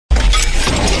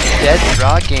Dead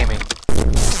Draw Gaming.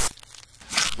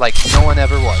 Like no one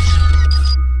ever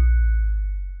was.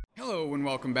 Hello and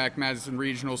welcome back, Madison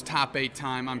Regionals Top 8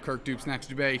 time. I'm Kirk Dupes Next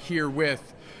to Bay here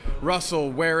with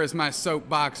Russell. Where is my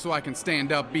soapbox so I can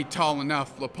stand up, be tall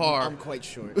enough, Lepar? I'm quite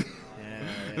short.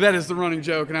 That is the running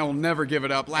joke, and I will never give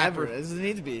it up. Ever. It doesn't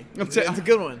need to be. It's a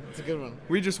good one. It's a good one.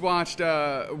 We just watched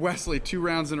Wesley 2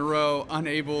 rounds in a row,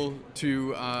 unable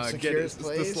to get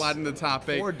to slide in the top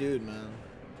 8. Poor dude, man.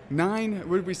 9,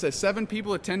 what did we say, 7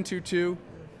 people at 10-2-2.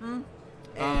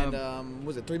 And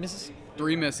was it 3 misses?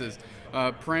 3 misses.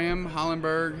 Pram,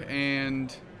 Hollenberg,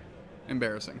 and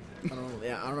embarrassing. I don't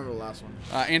remember the last one.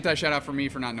 Anti-shout out for me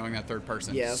for not knowing that third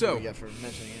person. Yeah, that's so, what we get for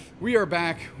mentioning it. We are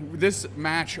back. This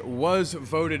match was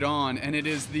voted on, and it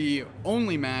is the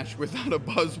only match without a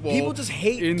Buzzwole. People just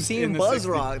hate seeing Buzz 60.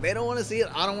 Rock. They don't want to see it.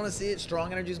 I don't want to see it.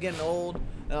 Strong Energy's getting old.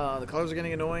 The colors are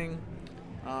getting annoying.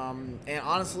 And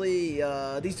honestly,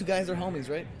 these two guys are homies,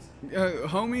 right?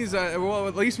 Homies, well,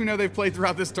 at least we know they've played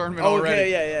throughout this tournament Okay,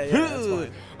 already. yeah,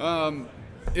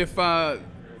 that's fine.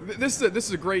 This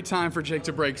is a great time for Jake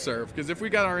to break serve, because if we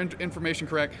got our information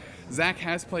correct, Zack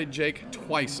has played Jake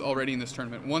twice already in this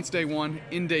tournament. Once day 1,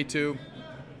 in day 2.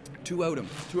 2-0'd him.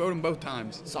 2-0'd him both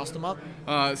times. Sauced him up.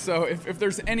 So if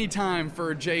there's any time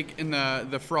for Jake and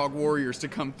the Frog Warriors to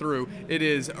come through, it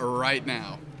is right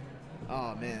now.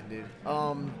 Oh man, dude.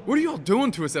 What are y'all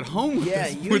doing to us at home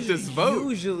with this vote?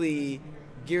 Usually,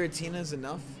 Giratina's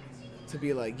enough to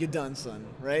be like, you're done, son,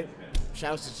 right?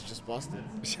 Shadow Stitch just busted.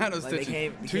 Shadow Stitch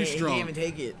too strong. He can't even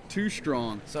take it. Too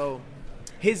strong. So,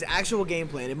 his actual game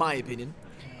plan, in my opinion,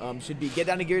 should be get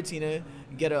down to Giratina,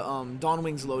 get a Dawn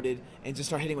Wings loaded, and just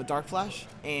start hitting with Dark Flash,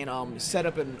 and set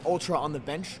up an Ultra on the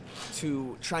bench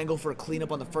to try and go for a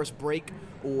cleanup on the first break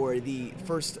or the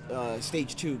first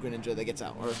stage 2 Greninja that gets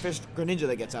out, or first Greninja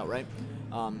that gets out, right?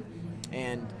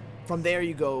 And from there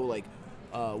you go like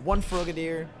 1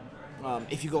 Frogadier.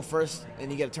 If you go first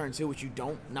and you get a turn 2, which you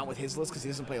don't, not with his list because he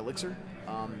doesn't play Elixir,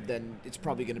 then it's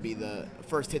probably going to be the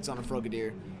first hit's on a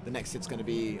Frogadier, the next hit's going to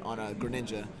be on a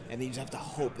Greninja, and then you just have to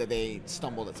hope that they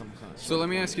stumbled at some point. So let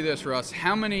me ask you this, Russ.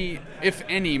 How many, if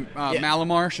any,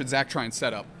 Malamar should Zack try and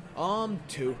set up?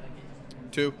 2.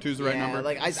 2's the right number?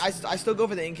 Like I still go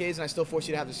for the Inkays, and I still force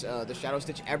you to have the Shadow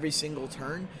Stitch every single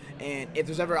turn. And if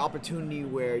there's ever an opportunity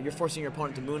where you're forcing your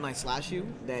opponent to Moonlight Slash you,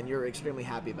 then you're extremely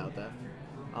happy about that.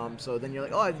 So then you're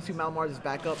like, oh, I have 2 Malamars as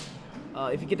backup.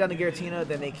 If you get down to Giratina,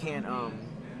 then they can't.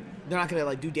 They're not gonna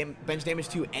like do bench damage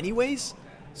to you anyways.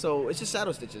 So it's just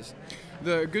Shadow Stitches.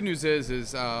 The good news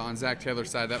is on Zack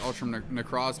Taylor's side, that Ultra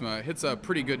Necrozma hits a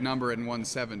pretty good number at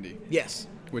 170. Yes.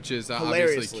 Which is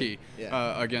obviously key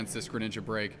against this Greninja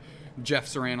break. Jeff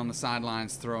Saran on the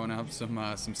sidelines throwing up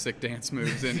some sick dance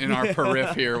moves in our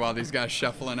periph here while these guys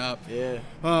shuffling up. Yeah.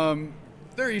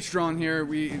 They're each drawn here.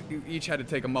 We each had to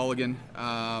take a mulligan.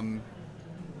 Nothing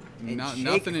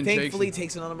in Jake's. Thankfully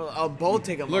takes another mulligan. Oh, both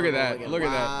take a mulligan. Look at that. Look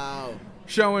at that.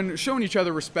 Showing each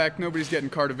other respect. Nobody's getting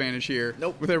card advantage here.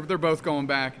 Nope. They're both going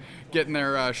back, getting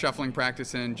their shuffling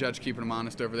practice in. Judge keeping them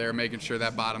honest over there, making sure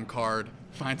that bottom card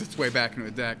finds its way back into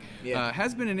the deck. Yeah.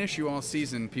 Has been an issue all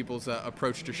season, people's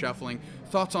approach to shuffling.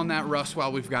 Thoughts on that, Russ,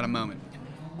 while we've got a moment?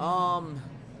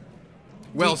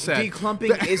 Well said.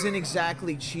 Declumping isn't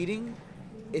exactly cheating.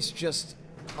 It's just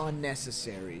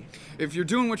unnecessary. If you're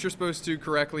doing what you're supposed to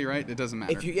correctly, right, it doesn't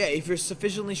matter. If you're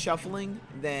sufficiently shuffling,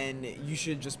 then you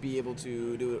should just be able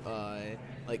to do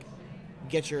like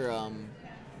get your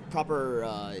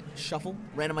proper shuffle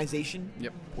randomization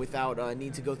without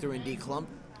need to go through and declump.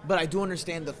 But I do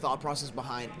understand the thought process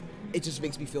behind. It just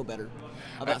makes me feel better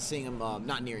about seeing them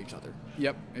not near each other.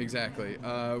 Yep, exactly.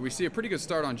 We see a pretty good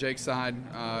start on Jake's side.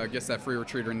 Gets that free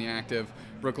retreater in the active.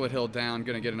 Brooklet Hill down.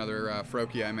 Going to get another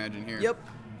Froakie, I imagine, here. Yep.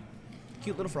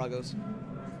 Cute little Froggos.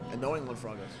 Annoying little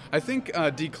Froggos. I think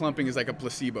declumping is like a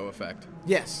placebo effect.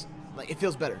 Yes. Like, it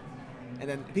feels better. And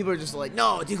then people are just like,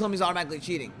 no, declumping is automatically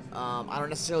cheating. I don't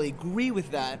necessarily agree with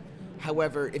that.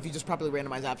 However, if you just properly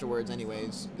randomize afterwards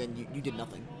anyways, then you did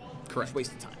nothing. Correct. You just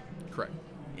wasted time. Correct.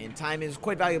 And time is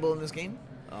quite valuable in this game.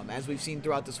 As we've seen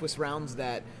throughout the Swiss rounds,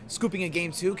 that scooping a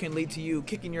game 2 can lead to you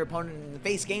kicking your opponent in the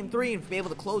face game 3 and be able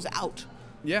to close out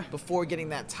before getting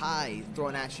that tie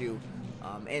thrown at you.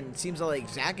 And it seems like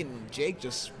Zack and Jake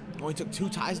just only took 2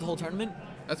 ties the whole tournament.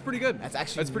 That's pretty good.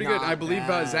 That's pretty good. I believe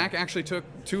Zack actually took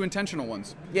 2 intentional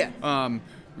ones. Yeah.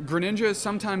 Greninja is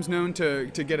sometimes known to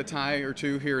get a tie or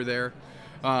 2 here or there.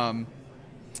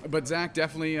 But Zack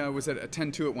definitely was at a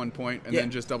 10-2 at one point and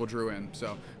then just double drew in.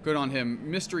 So good on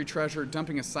him. Mystery Treasure,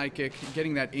 dumping a Psychic,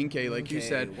 getting that Inkay, like you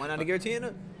said. Why not a Giratina?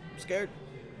 I'm scared.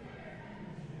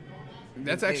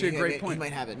 That's actually a great point. You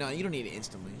might have it. No, you don't need it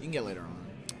instantly. You can get it later on.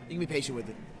 You can be patient with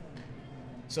it.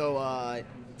 So,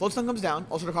 Floatstone comes down.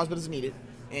 Ultra Necrozma doesn't need it.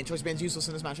 And Choice Band's useless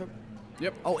in this matchup.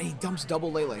 Yep. Oh, and he dumps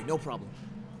double Lele. No problem.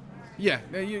 Yeah,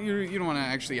 you don't want to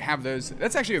actually have those.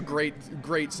 That's actually a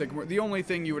great Sycamore. The only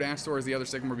thing you would ask for is the other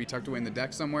Sycamore be tucked away in the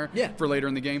deck somewhere for later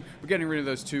in the game. But getting rid of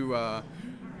those two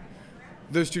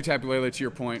Tapu Lele, to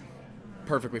your point,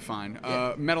 perfectly fine.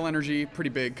 Metal Energy,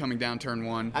 pretty big coming down turn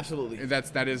 1. Absolutely.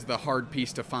 That is the hard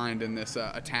piece to find in this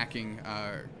attacking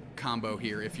combo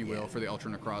here, if you will, for the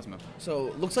Ultra Necrozma.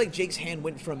 So, looks like Jake's hand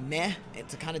went from meh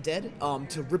to kind of dead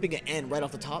to ripping an N right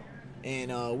off the top.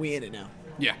 And we in it now.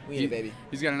 Yeah, we in it, baby.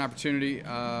 He's got an opportunity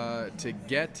to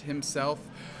get himself,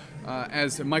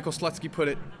 as Michael Slutsky put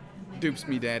it, dupes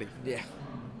me daddy. Yeah.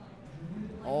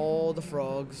 All the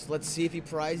frogs. Let's see if he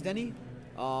prized any.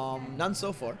 None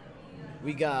so far.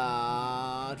 We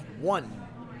got 1,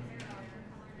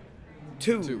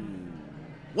 2,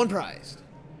 1 prized.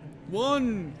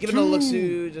 1, Give it a look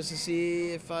through just to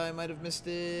see if I might have missed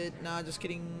it. Nah, just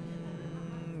kidding.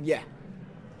 Yeah.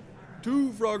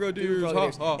 2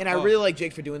 Frogadiers. And I really like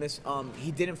Jake for doing this.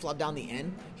 He didn't flop down the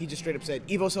N. He just straight up said,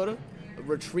 Evo Soda,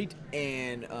 retreat,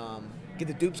 and get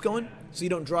the dupes going so you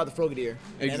don't draw the Frogadier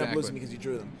and end up losing because you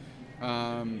drew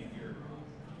them.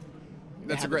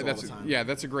 That's a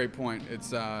great point.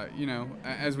 It's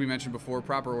as we mentioned before,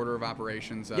 proper order of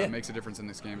operations makes a difference in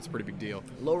this game. It's a pretty big deal.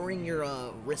 Lowering your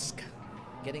risk,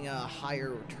 getting a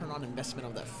higher return on investment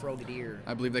of that Frogadier.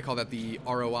 I believe they call that the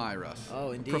ROI, Russ.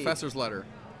 Oh, indeed. Professor's letter.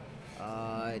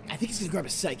 I think he's gonna grab a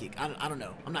Psychic. I don't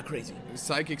know. I'm not crazy.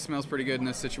 Psychic smells pretty good in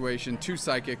this situation. 2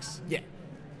 Psychics. Yeah.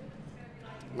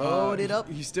 Load it up.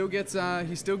 He still gets a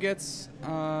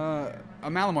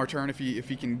Malamar turn if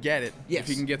he can get it. Yes. If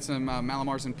he can get some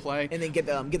Malamars in play. And then get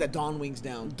that Dawn Wings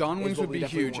down. Dawn Wings would be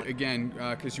huge again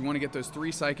because you want to get those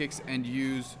 3 Psychics and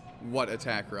use what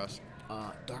attack, Russ?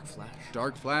 Dark Flash.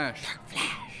 Dark Flash. Dark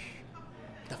Flash.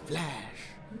 The Flash.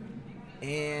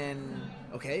 And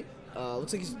okay.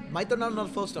 Looks like he might throw down another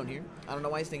Floatstone here. I don't know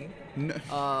why he's thinking. No.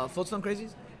 Floatstone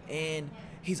crazies. And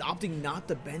he's opting not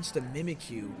to bench the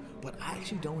Mimikyu, but I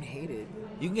actually don't hate it.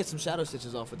 You can get some Shadow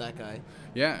Stitches off with that guy.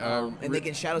 Yeah. And they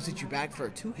can Shadow Stitch you back for a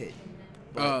 2-hit.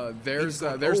 There's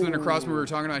the Necrozma we were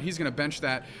talking about. He's going to bench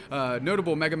that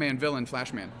notable Mega Man villain,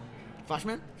 Flashman.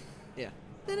 Flashman? Yeah.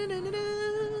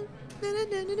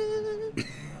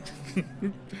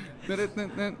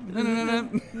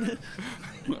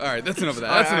 All right, that's enough of that.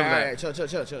 That's enough of that. All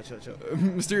right, chill.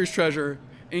 Mysterious Treasure,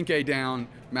 Inkay down,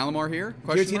 Malamar here.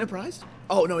 Giratina prized?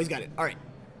 Oh, no, he's got it. All right.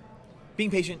 Being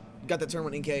patient, got that turn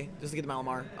 1 Inkay just to get the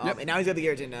Malamar. And now he's got the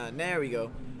Giratina. There we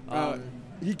go.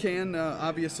 He can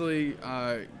obviously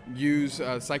use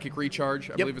Psychic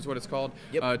Recharge, I believe is what it's called,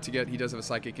 to get. He does have a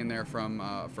Psychic in there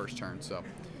from first turn, so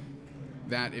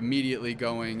that immediately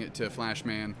going to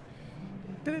Flashman.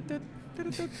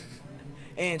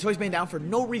 And Choice Band down for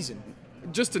no reason.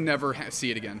 Just to never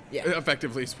see it again. Yeah.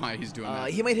 Effectively is why he's doing that.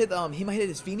 He might hit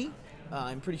his Feeny.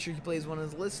 I'm pretty sure he plays one on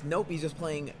his list. Nope, he's just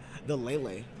playing the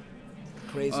Lele.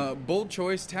 Crazy. Bold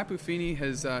choice. Tapu Fini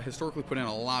has historically put in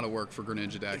a lot of work for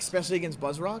Greninja decks. Especially against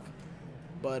Buzzrock.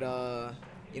 But,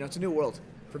 it's a new world.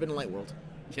 Forbidden Light world.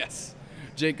 Yes.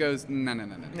 Jake goes, no. Nah.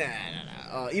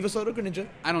 Evo Soda, Greninja.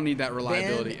 I don't need that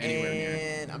reliability anywhere near.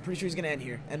 And I'm pretty sure he's going to end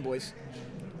here. End, boys.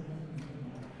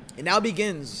 And now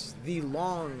begins the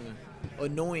long,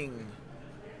 annoying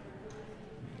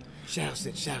Shadow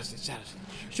Stitch.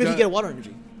 Should he get a Water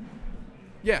Energy?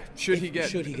 Yeah, should he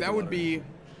get that would water. be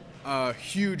a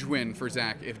huge win for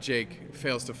Zack if Jake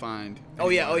fails to find. Oh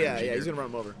yeah, here. he's gonna run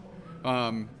him over.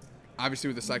 Obviously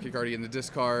with the Psychic already in the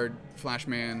discard,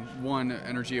 Flashman 1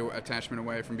 energy attachment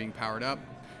away from being powered up.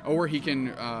 Or he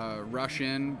can rush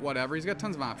in, whatever. He's got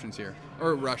tons of options here.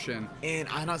 Or rush in. And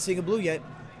I'm not seeing a blue yet.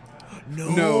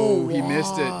 No, he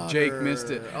missed it. Jake missed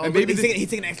it. Oh, and maybe he's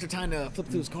taking extra time to flip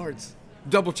through his cards.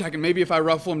 Double checking. Maybe if I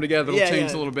ruffle them together, it'll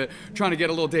change yeah. a little bit. Trying to get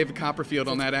a little David Copperfield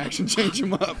on that action, change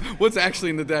him up. What's actually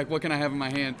in the deck? What can I have in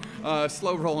my hand?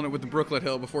 Slow rolling it with the Brooklet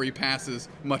Hill before he passes,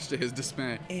 much to his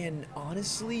dismay. And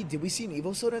honestly, did we see an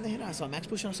Evo Soda in the hand? I saw a Max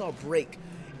Push and I saw a break.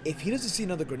 If he doesn't see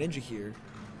another Greninja here,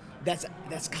 that's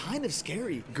kind of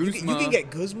scary. You can get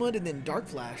Guzma and then Dark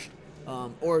Flash,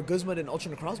 or Guzma and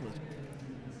Ultra Necrozma.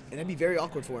 And that'd be very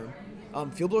awkward for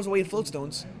him. Field Blowers away in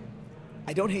Floatstones.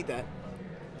 I don't hate that.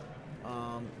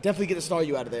 Definitely get a Star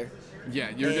U out of there. Yeah,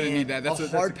 you're going to need that. That's a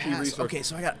hard key pass. resource. Okay,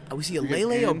 so we see a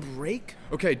Lele, a break.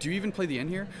 Okay, do you even play the end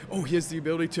here? Oh, he has the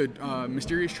ability to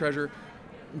Mysterious Treasure,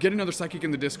 get another Psychic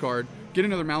in the discard, get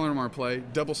another Malamar play,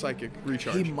 double Psychic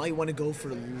recharge. He might want to go for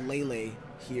Lele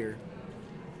here.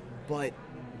 But,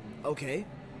 okay.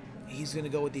 He's going to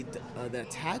go with the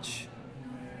attach.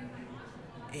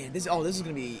 And this is going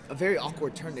to be a very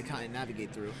awkward turn to kind of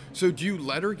navigate through. So do you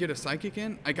let her get a Psychic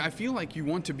in? Like, I feel like you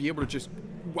want to be able to just,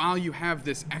 while you have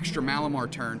this extra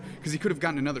Malamar turn, because he could have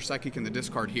gotten another Psychic in the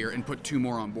discard here and put 2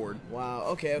 more on board. Wow,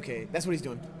 okay. That's what he's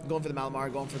doing. Going for the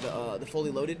Malamar, going for the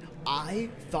fully loaded. I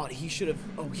thought he should have...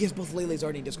 Oh, he has both Lele's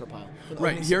already in discard pile.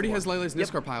 Right, he already has Lele's in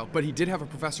discard pile, but he did have a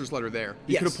Professor's Letter there.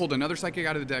 He could have pulled another Psychic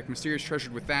out of the deck, Mysterious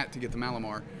Treasured with that to get the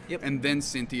Malamar, and then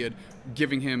Cynthia,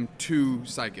 giving him 2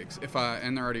 Psychics,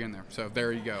 and they're already in there. So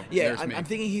there you go. Yeah, I'm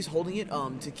thinking he's holding it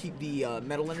to keep the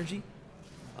Metal Energy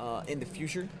in the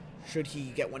future, should he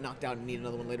get one knocked out and need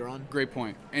another one later on. Great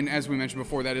point. And as we mentioned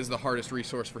before, that is the hardest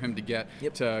resource for him to get,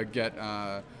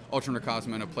 Ultra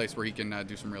Necrozma in a place where he can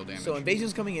do some real damage. So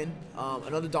Invasion's coming in,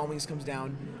 another Dawn Wings comes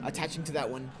down, attaching to that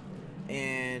one,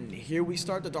 and here we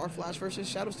start the Dark Flash versus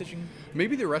Shadow Stitching.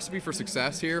 Maybe the recipe for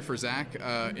success here for Zack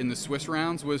in the Swiss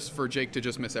rounds was for Jake to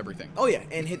just miss everything. Oh yeah,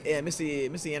 and miss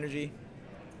the energy.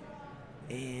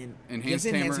 And Enhanced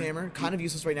Hammer, kind of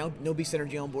useless right now. No Beast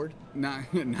Energy on board.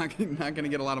 Not going to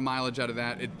get a lot of mileage out of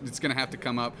that. It's going to have to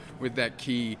come up with that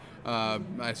key,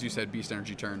 as you said, Beast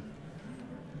Energy turn.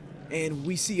 And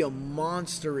we see a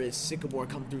monstrous Sycamore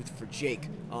come through for Jake.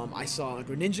 I saw a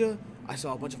Greninja. I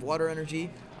saw a bunch of Water Energy.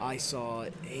 I saw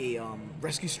a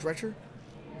Rescue Stretcher.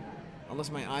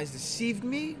 Unless my eyes deceived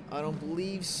me. I don't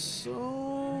believe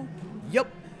so.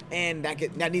 Yep. And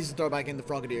that needs to throw back in the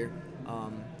Frogadier.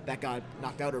 That got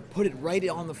knocked out or put it right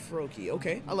on the Froakie.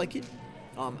 Okay, I like it.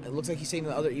 It looks like he's saving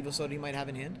the other Evo Soda he might have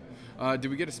in hand.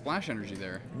 Did we get a Splash Energy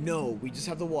there? No, we just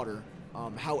have the water.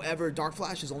 However, Dark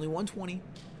Flash is only 120,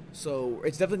 so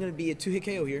it's definitely going to be a 2-hit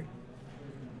KO here.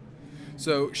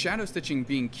 So Shadow Stitching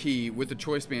being key with the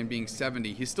Choice Band being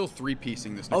 70, he's still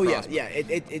 3-piecing this Necrozma. Oh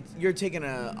yeah. You're taking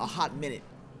a hot minute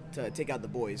to take out the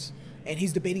boys, and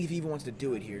he's debating if he even wants to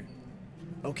do it here.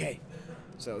 Okay,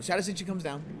 so Shadow Stitching comes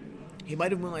down. He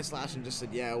might have Moonlight Slash and just said,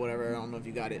 yeah, whatever, I don't know if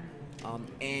you got it.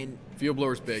 And Field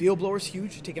Blower's big. Field Blower's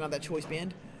huge, taking out that Choice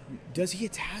Band. Does he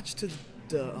attach to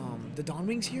the Dawn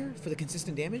Wings here for the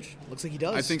consistent damage? Looks like he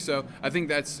does. I think so. I think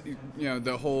that's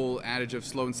the whole adage of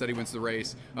slow and steady wins the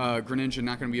race. Greninja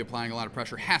not going to be applying a lot of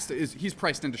pressure. He's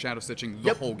priced into Shadow Stitching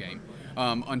the whole game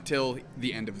until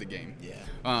the end of the game.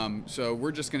 Yeah. So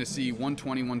we're just going to see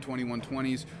 120, 120,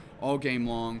 120s all game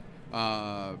long.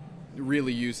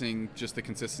 Really using just the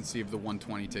consistency of the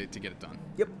 120 to get it done.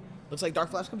 Yep. Looks like Dark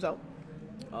Flash comes out.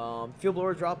 Field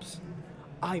Blower drops.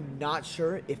 I'm not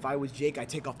sure if I was Jake, I'd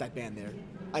take off that band there.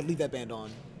 I'd leave that band on.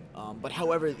 But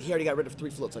however, he already got rid of 3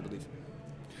 floats, I believe.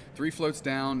 3 floats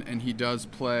down, and he does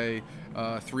play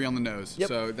 3 on the nose. Yep.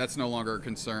 So that's no longer a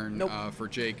concern for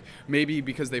Jake. Maybe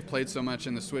because they've played so much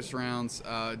in the Swiss rounds,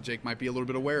 Jake might be a little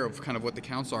bit aware of kind of what the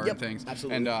counts are and things.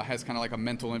 Absolutely. And has kind of like a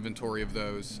mental inventory of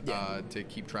those to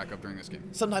keep track of during this game.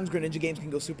 Sometimes Greninja games can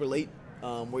go super late,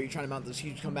 where you're trying to mount those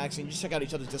huge comebacks, and you just check out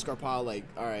each other's discard pile, like,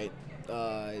 all right,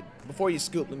 before you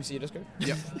scoop, let me see your discard.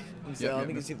 Yep. Let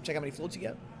me check how many floats you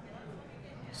get.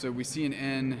 So we see an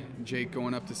N, Jake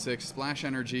going up to 6. Splash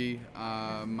Energy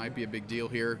might be a big deal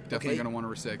here. Definitely going to want to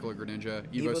recycle a Greninja.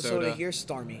 Evo Soda here,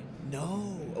 Starmie.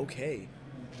 No, okay.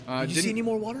 Did you see any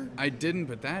more water? I didn't,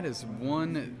 but that is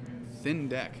one thin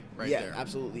deck right there. Yeah,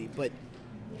 absolutely. But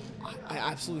I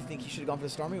absolutely think he should have gone for the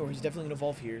Starmie, or he's definitely going to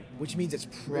evolve here, which means it's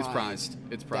prized. It's prized.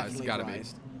 It's prized. It's got to be.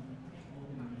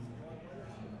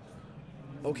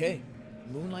 Okay.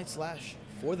 Moonlight Slash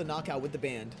for the knockout with the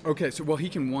band. Okay, so he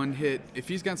can one hit if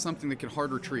he's got something that can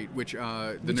hard retreat, which the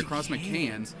Necrozma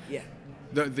can. Yeah.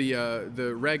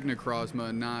 The Reg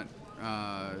Necrozma, not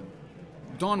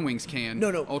Dawn Wings can.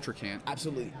 No. Ultra can't.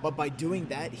 Absolutely. But by doing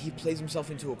that, he plays himself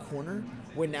into a corner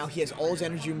where now he has all his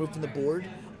energy removed from the board,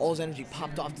 all his energy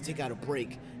popped off to take out a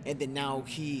break, and then now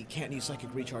he can't use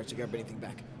Psychic Recharge to grab anything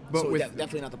back. But so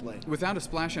definitely not the play. Without a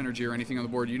Splash Energy or anything on the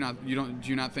board, do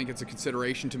you not think it's a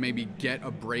consideration to maybe get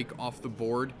a break off the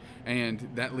board, and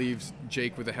that leaves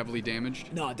Jake with a heavily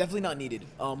damaged? No, definitely not needed.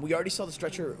 We already saw the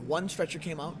Stretcher. One Stretcher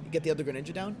came out, get the other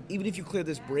Greninja down. Even if you clear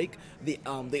this break, the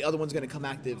other one's going to come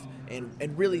active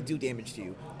and really do damage to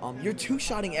you. You're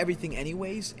two-shotting everything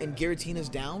anyways, and Giratina's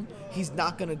down. He's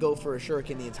not going to go for a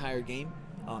Shuriken the entire game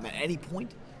at any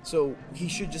point. So he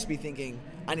should just be thinking,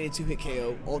 I need a 2-hit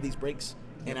KO, all these breaks,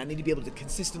 and I need to be able to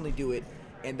consistently do it,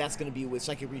 and that's going to be with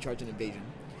Psychic Recharge and Invasion.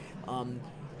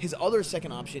 His other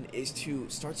second option is to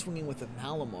start swinging with a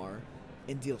Malamar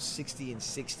and deal 60 and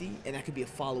 60, and that could be a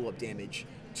follow-up damage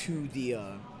to the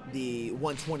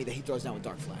 120 that he throws down with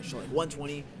Dark Flash. So like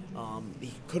 120,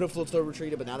 He could have full throw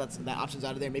retreated, but now that option's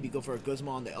out of there. Maybe go for a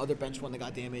Guzma on the other bench one that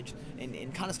got damaged,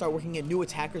 and kind of start working in new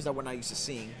attackers that we're not used to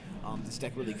seeing this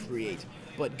deck really create.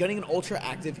 But gunning an Ultra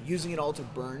active, using it all to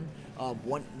burn,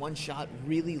 one shot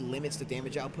really limits the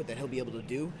damage output that he'll be able to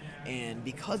do. And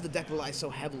because the deck relies so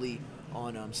heavily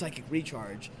on Psychic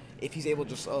Recharge, if he's able to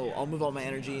just, I'll move all my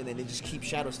energy and then they just keep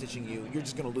Shadow Stitching you, you're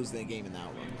just going to lose the game in that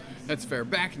one. That's fair.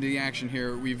 Back into the action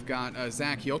here, we've got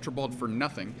Zack. He Ultra Balled for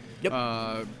nothing.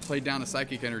 Yep. Played down a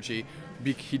Psychic Energy.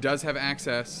 He does have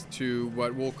access to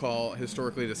what we'll call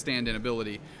historically the stand-in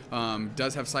ability.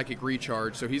 Does have Psychic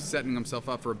Recharge, so he's setting himself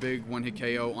up for a big one-hit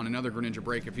KO on another Greninja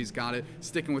break if he's got it.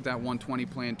 Sticking with that 120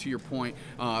 plan, to your point,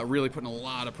 really putting a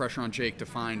lot of pressure on Jake to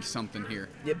find something here.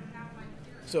 Yep.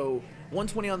 So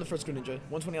 120 on the first Greninja,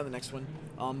 120 on the next one.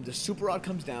 The Super Rod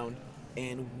comes down,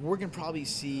 and we're gonna probably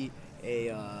see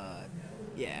a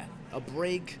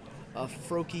break, a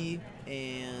Froakie,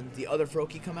 and the other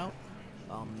Froakie come out.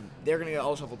 They're going to get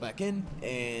all shuffled back in,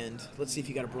 and let's see if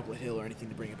you got a Brooklet Hill or anything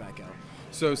to bring it back out.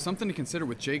 So something to consider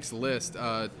with Jake's list,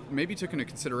 maybe took into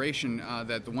consideration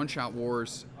that the one-shot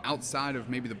wars outside of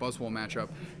maybe the Buzzwole matchup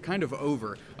kind of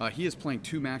over. He is playing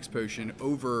 2 Max Potion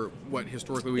over what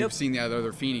historically we've seen the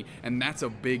other Feeny, and that's a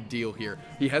big deal here.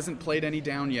 He hasn't played any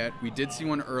down yet. We did see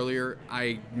one earlier.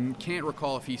 I can't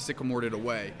recall if he Sycamored it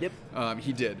away. Yep.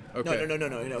 He did. Okay.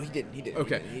 No, he didn't.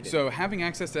 Okay, He didn't. So having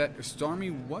access to that,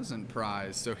 Starmie wasn't prized.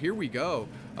 So here we go.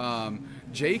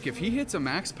 Jake, if he hits a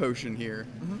Max Potion here,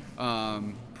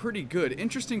 pretty good.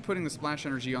 Interesting putting the Splash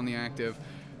Energy on the active.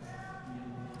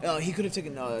 He could have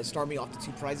taken Starmie off the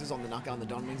 2 prizes on the knockout on the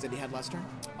Dawn Wings that he had last turn,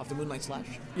 off the Moonlight Slash.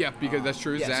 Yeah, because that's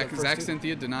true. Yeah, Zack so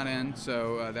Cynthia did not end,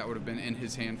 so that would have been in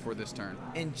his hand for this turn.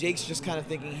 And Jake's just kind of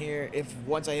thinking here, if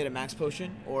once I hit a Max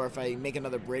Potion, or if I make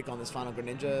another break on this final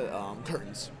Greninja,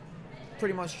 curtains.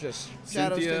 Pretty much just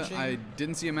Shadow Cynthia, Stitching. I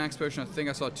didn't see a Max Potion. I think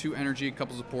I saw 2 energy, a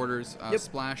couple supporters,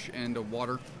 Splash, and a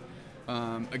water.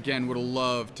 Again, would have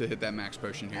loved to hit that Max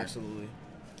Potion here. Absolutely.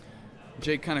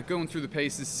 Jake kind of going through the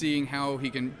paces, seeing how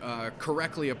he can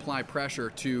correctly apply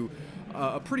pressure to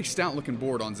a pretty stout-looking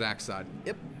board on Zack's side.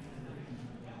 Yep.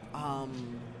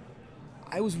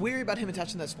 I was wary about him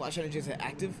attaching that Splash Energy as an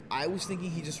active. I was thinking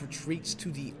he just retreats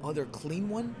to the other clean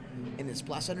one, and then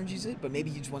Splash Energies it, but maybe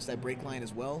he just wants that break line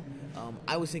as well.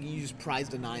 I was thinking you just prize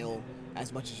Denial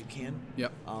as much as you can.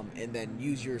 Yep. And then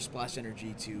use your Splash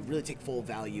Energy to really take full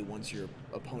value once your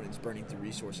opponent's burning through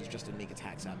resources just to make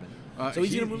attacks happen. So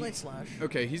he's going to Moonlight Slash.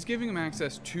 Okay, he's giving him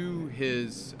access to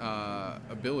his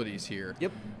abilities here.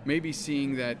 Yep. Maybe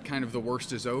seeing that kind of the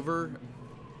worst is over.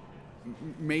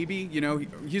 Maybe,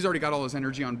 he's already got all his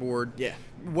energy on board. Yeah.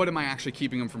 What am I actually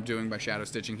keeping him from doing by Shadow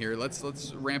Stitching here?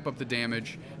 Let's ramp up the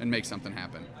damage and make something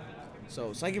happen.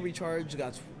 So Psychic Recharge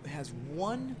has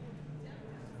 1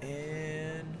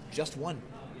 and just 1.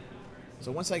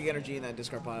 So 1 Psychic Energy in that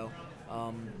discard pile.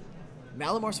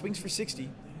 Malamar swings for 60.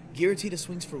 Giratina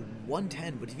swings for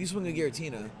 110. But if you swing a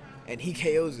Giratina and he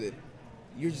KOs it,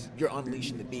 you're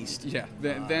unleashing the beast. Yeah.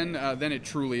 Then it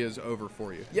truly is over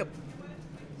for you. Yep.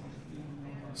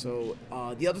 So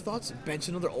the other thoughts: bench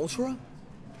another Ultra.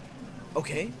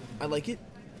 Okay, I like it.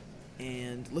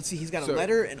 And let's see, he's got a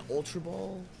Letter and Ultra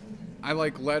Ball. I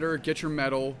like Letter. Get your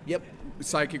metal. Yep.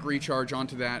 Psychic Recharge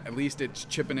onto that. At least it's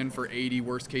chipping in for 80,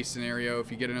 worst case scenario.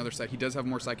 If you get another he does have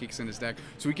more Psychics in his deck,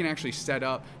 so we can actually set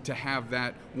up to have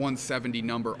that 170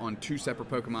 number on 2 separate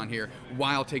Pokemon here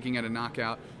while taking out a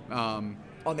knockout On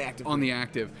the active. on the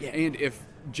active. Yeah. And if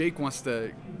Jake wants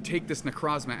to take this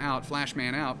Necrozma out,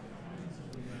 Flashman out,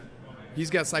 he's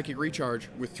got Psychic Recharge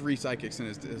with 3 Psychics in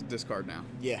his discard now.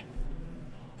 Yeah.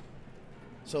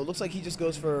 So it looks like he just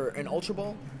goes for an Ultra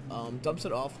Ball, dumps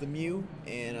it off the Mew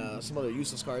and some other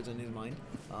useless cards in his mind,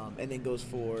 and then goes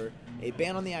for a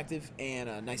ban on the active and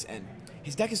a nice N.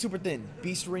 His deck is super thin.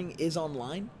 Beast Ring is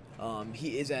online.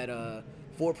 He is at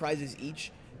 4 prizes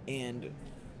each, and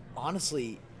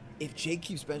honestly, if Jake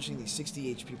keeps benching these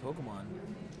 60 HP Pokemon,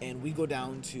 and we go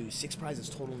down to 6 prizes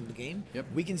total in the game,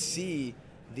 we can see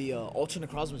the Ultra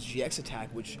Necrozma's GX attack,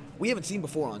 which we haven't seen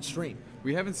before on stream.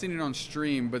 We haven't seen it on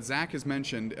stream, but Zack has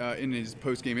mentioned in his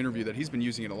post-game interview that he's been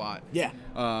using it a lot. Yeah.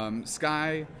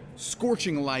 Sky,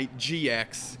 Scorching Light,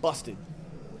 GX. Busted.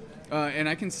 And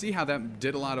I can see how that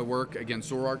did a lot of work against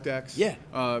Zoroark decks. Yeah.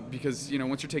 Because,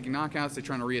 once you're taking knockouts, they're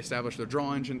trying to reestablish their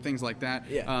draw engine, things like that.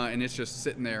 Yeah. And it's just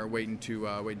sitting there waiting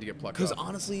to get plucked Because up.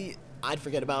 honestly, I'd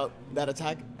forget about that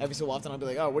attack every so often. I'd be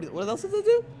like, oh, what else did they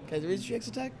do? Because there is GX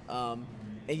attack.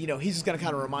 And he's just gonna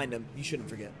kind of remind him, you shouldn't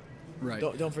forget. Right.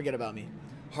 Don't forget about me.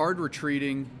 Hard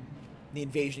retreating. The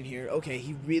invasion here. Okay,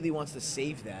 he really wants to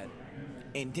save that,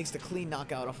 and takes the clean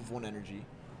knockout off of 1 energy.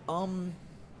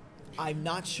 I'm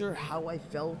not sure how I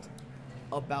felt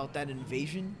about that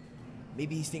invasion.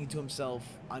 Maybe he's thinking to himself,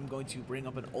 I'm going to bring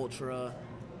up an Ultra,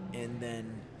 and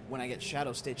then when I get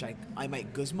Shadow Stitch, I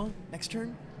might Guzma next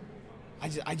turn.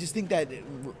 I just think that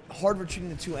hard retreating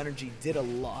the 2 energy did a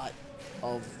lot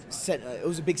of it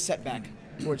was a big setback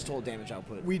towards total damage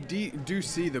output. We do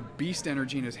see the beast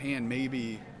energy in his hand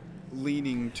maybe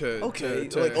leaning to like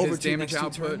his damage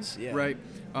output, turns? Yeah. right?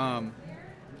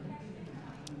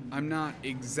 I'm not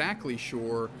exactly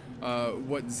sure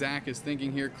what Zack is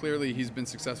thinking here. Clearly, he's been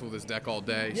successful with his deck all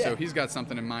day, so he's got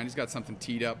something in mind. He's got something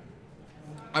teed up.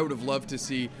 I would have loved to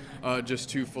see just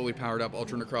 2 fully powered up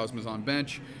Ultra Necrozmas on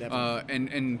bench,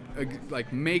 and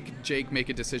like make Jake make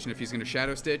a decision if he's going to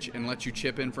Shadow Stitch and let you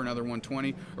chip in for another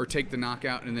 120, or take the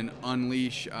knockout and then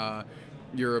unleash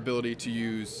your ability to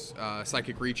use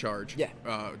Psychic Recharge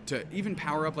to even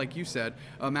power up, like you said,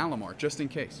 Malamar, just in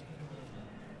case.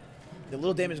 The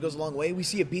little damage goes a long way. We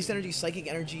see a Beast Energy, Psychic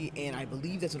Energy, and I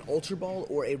believe that's an Ultra Ball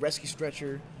or a Rescue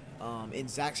Stretcher in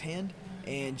Zack's hand.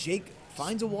 And Jake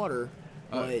finds a water,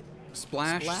 but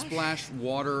splash,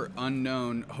 water,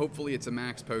 unknown. Hopefully it's a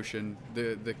max potion.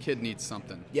 The kid needs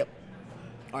something. Yep.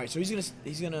 All right, so he's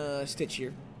gonna Stitch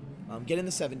here, get in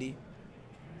the 70,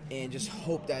 and just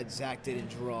hope that Zack didn't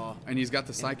draw. And he's got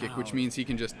the Psychic, which means he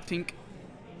can just tink.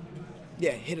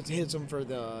 Yeah, hits him for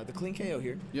the clean KO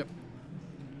here. Yep.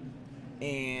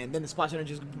 And then the Splash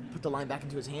Energy is going to put the line back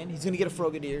into his hand. He's going to get a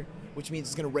Frogadier, which means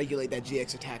it's going to regulate that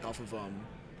GX attack off of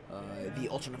the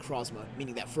Ultra Necrozma,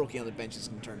 meaning that Froakie on the bench is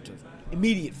going to turn to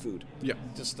immediate food. Yeah.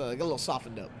 Just get a little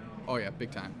softened up. Oh, yeah,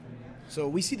 big time. So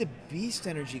we see the Beast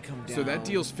Energy come down. So that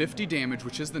deals 50 damage,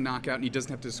 which is the knockout, and he doesn't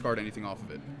have to discard anything off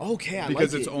of it. Okay,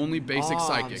 because it's only basic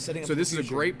Psychic. So this is a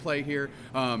great play here,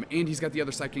 and he's got the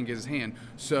other Psychic in his hand.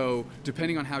 So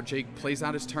depending on how Jake plays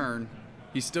out his turn,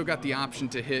 he's still got the option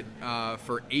to hit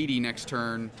for 80 next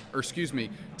turn, or excuse me,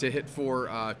 to hit for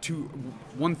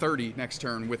 130 next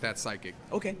turn with that Psychic.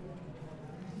 Okay.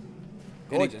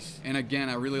 Gorgeous. And again,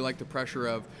 I really like the pressure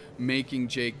of making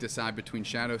Jake decide between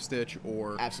Shadow Stitch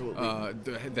or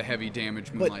the heavy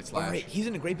damage Moonlight Slash. All right, he's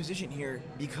in a great position here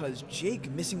because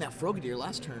Jake missing that Frogadier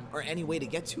last turn, or any way to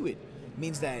get to it,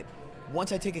 means that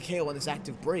once I take a KO on this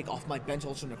active break off my bench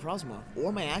Ultra Necrozma,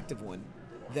 or my active one,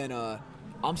 then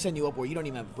I'm sending you up where you don't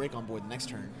even have a break on board the next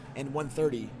turn, and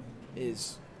 130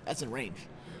 that's in range.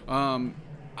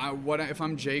 If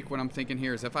I'm Jake, what I'm thinking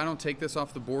here is if I don't take this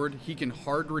off the board, he can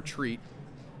hard retreat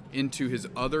into his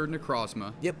other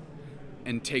Necrozma. Yep.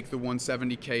 And take the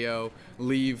 170 KO,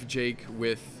 leave Jake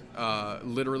with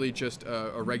literally just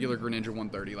a regular Greninja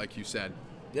 130, like you said.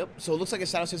 Yep. So it looks like a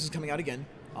Shadow Stitch is coming out again,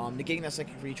 negating that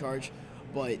Psychic Recharge,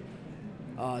 but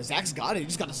Zack's got it. He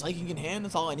just got a Psychic in hand.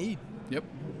 That's all I need. Yep.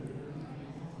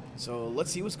 So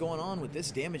let's see what's going on with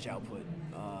this damage output.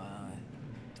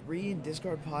 3 in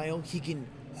discard pile. He can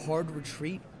hard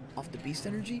retreat off the Beast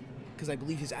Energy, because I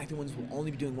believe his active ones will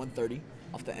only be doing 130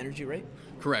 off the energy, right?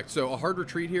 Correct. So a hard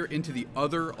retreat here into the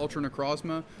other Ultra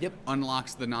Necrozma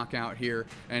unlocks the knockout here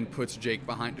and puts Jake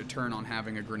behind a turn on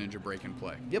having a Greninja break in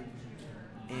play. Yep.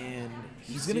 And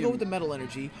he's going to go with the Metal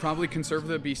Energy. Probably conserve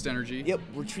the Beast Energy. Yep,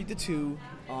 retreat the 2.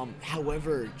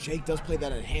 However, Jake does play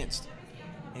that enhanced,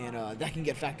 and that can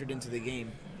get factored into the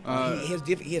game.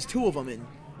 He has 2 of them in,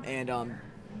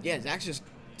 and Zack's just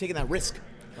taking that risk.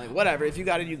 Like, whatever, if you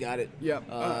got it, you got it. Yep.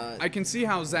 I can see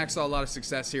how Zack saw a lot of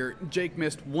success here. Jake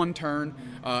missed 1 turn,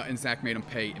 and Zack made him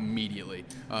pay immediately.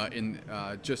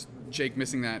 Just Jake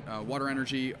missing that Water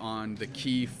Energy on the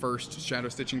key first Shadow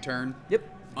Stitching turn.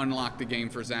 Yep. Unlocked the game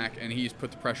for Zack, and he's put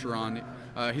the pressure on.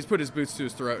 He's put his boots to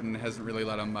his throat and hasn't really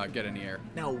let him get any air.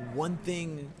 Now, one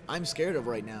thing I'm scared of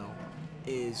right now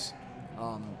is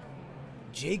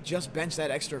Jake just benched that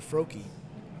extra Froakie,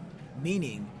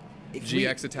 meaning if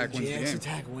GX attack wins the game. GX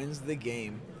attack wins the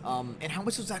game. And how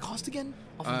much does that cost again?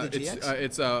 Off of the GX?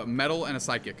 It's a Metal and a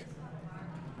Psychic.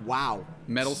 Wow.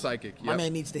 Metal Psychic. Yep. My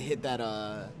man needs to hit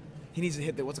that. He needs to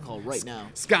hit the what's it called right now?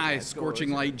 Sky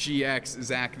Scorching Light GX.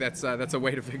 Zack, that's a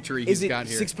way to victory he's got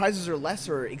here. Is it 6 prizes or less,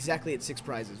 or exactly at 6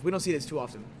 prizes? We don't see this too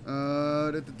often.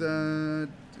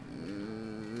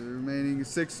 Remaining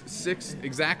six,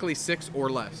 exactly 6 or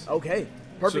less. Okay.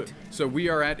 Perfect. So we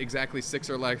are at exactly 6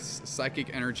 or less.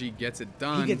 Psychic Energy gets it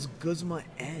done. He gets Guzma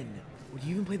N. Would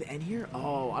you even play the N here?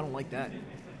 Oh, I don't like that.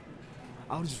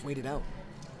 I would just wait it out.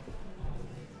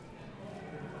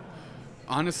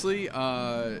 Honestly,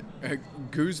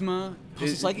 Guzma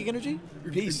is Psychic Energy?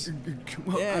 Peace.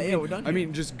 Well, we're done here. I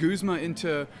mean, just Guzma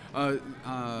into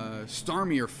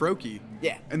Starmie or Froakie.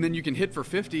 Yeah. And then you can hit for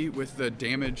 50 with the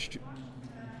damaged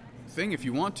thing if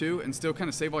you want to, and still kind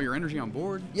of save all your energy on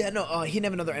board. Yeah, no, he didn't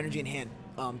have another energy in hand.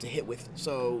 to hit with,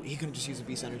 so he couldn't just use a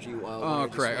Beast Energy. Oh,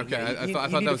 correct. Okay, Yeah, I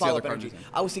thought that was the other card.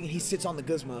 I was thinking he sits on the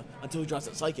Guzma until he draws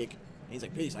that Psychic, and he's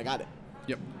like, peace, I got it.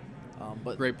 Yep.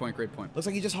 But Great point. Great point. looks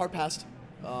like he just hard passed.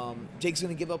 Jake's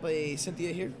going to give up a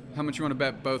Cynthia here. How much you want to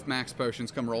bet both max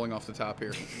potions come rolling off the top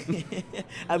here?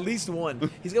 At least one.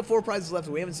 He's got 4 prizes left.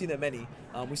 We haven't seen that many.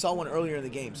 We saw one earlier in the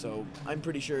game, so I'm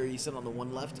pretty sure he's sitting on the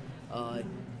one left.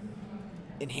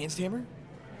 Enhanced Hammer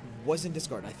was in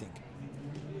discard, I think.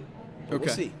 But Okay.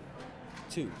 we'll see.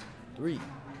 2, 3,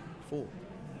 4,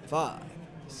 5,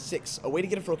 6. A way to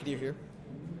get a Frogadier here.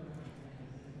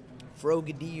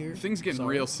 Frogadier. Things getting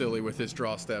real silly with his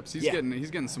draw steps. He's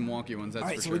getting some wonky ones. That's All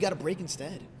right, for so sure. we got a break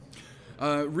instead.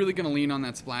 Really going to lean on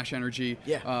that splash energy.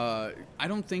 Yeah. I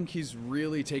don't think he's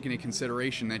really taken into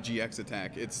consideration that GX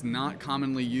attack. It's not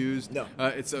commonly used. No.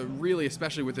 It's a really,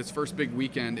 especially with his first big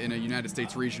weekend in a United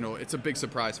States regional, it's a big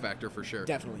surprise factor for sure.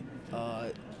 Definitely.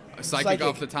 A psychic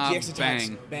off the top, GX attacks,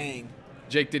 bang. bang.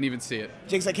 Jake didn't even see it.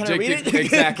 Jake's like, can I read it?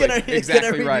 Exactly, Can I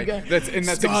exactly read right. you guys? That's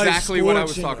exactly what I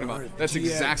was Scorching talking about. Earth, That's GX.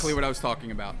 exactly what I was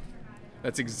talking about.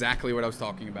 That's exactly what I was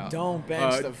talking about. Don't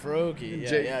bench the Froakie.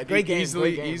 Jake, Yeah, great game.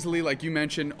 Easily, like you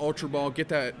mentioned, Ultra Ball, get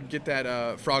that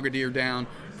Frogadier down,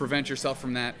 prevent yourself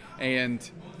from that, and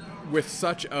with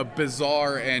such a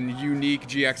bizarre and unique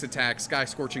GX attack, Sky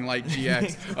Scorching Light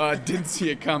GX, didn't see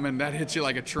it coming. That hits you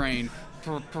like a train.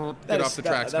 Get off the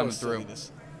tracks coming through.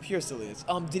 Silliness. Pure silliness.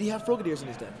 Did he have Frogadiers in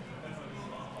his deck?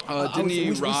 Didn't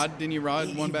he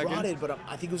rod one back in? He rodded, but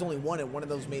I think it was only one, and one of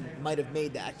those might have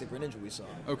made the active Greninja we saw.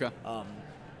 Okay.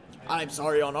 I'm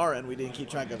sorry on our end we didn't keep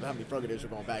track of how many Frogadiers were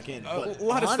going back in. But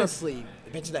honestly,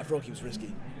 benching that Froakie was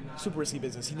risky. Super risky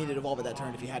business. He needed to evolve at that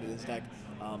turn if he had it in his deck.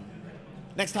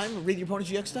 Next time, read your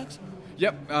opponent's GX decks?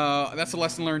 Yep, that's a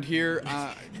lesson learned here.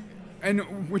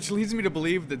 And which leads me to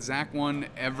believe that Zack won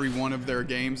every one of their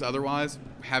games otherwise,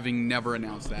 having never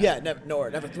announced that. Yeah,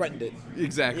 never threatened it.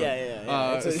 Exactly.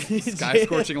 Yeah. Sky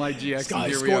Scorching Light GX, Sky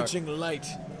and here we are. Scorching Light.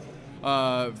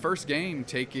 First game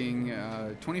taking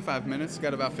 25 minutes,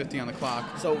 got about 50 on the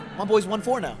clock. So my boy's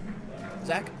 1-4 now.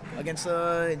 Zach against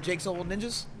Jake's old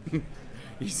ninjas.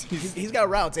 He's got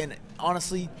routes, and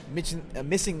honestly,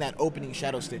 missing that opening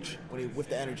Shadow Stitch with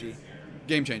the energy.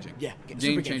 Game changing. Yeah,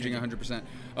 game changing 100%.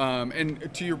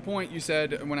 And to your point, you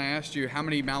said when I asked you how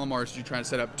many Malamars did you try to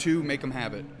set up, 2, make him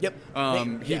have it.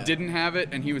 Yep. He didn't have it,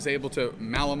 and he was able to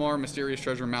Malamar, Mysterious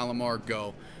Treasure, Malamar,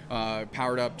 go.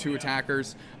 Powered up 2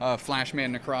 attackers,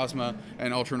 Flashman Necrozma,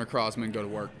 and Ultra Necrozma, and go to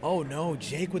work. Oh no,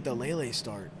 Jake with the Lele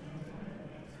start.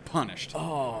 Punished.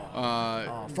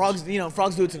 Frogs,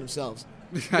 frogs do it to themselves.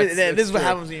 This is what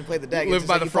happens when you play the deck. Live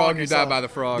by the frog, you die by the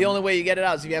frog. The only way you get it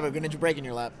out is if you have a Greninja break in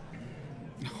your lap.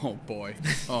 Oh boy!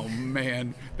 Oh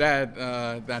man! That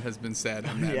has been said.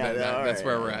 That's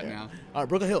where we're at now. All right,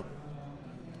 Brooklyn Hill.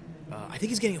 I think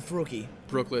he's getting a Froakie.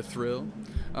 Brooklyn Thrill.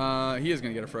 He is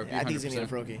going to get a Froakie. Yeah, I think he's going to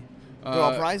get a Froakie.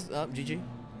 Girl prize? GG?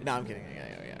 No, I'm kidding.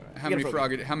 Yeah. How many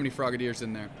Frogadiers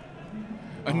in there?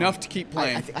 Enough to keep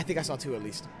playing. I think I saw 2 at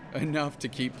least. Enough to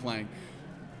keep playing.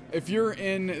 If you're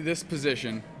in this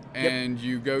position and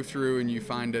you go through and you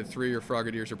find a 3 or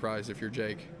Frogadier surprise, if you're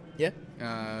Jake. Yeah.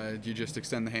 Do you just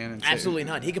extend the hand and Absolutely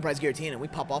not. He can prize Giratina and we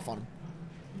pop off on him.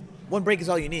 1 break is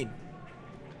all you need.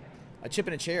 A chip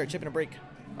in a chair, a chip in a break.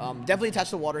 Definitely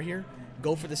attach the water here.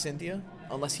 Go for the Cynthia,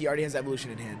 unless he already has evolution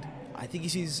in hand. I think he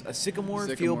sees a Sycamore.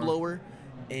 Field Blower,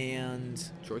 and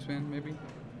Choice Band maybe.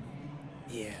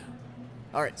 Yeah.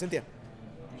 All right, Cynthia.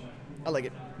 I like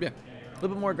it. Yeah. A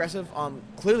little bit more aggressive.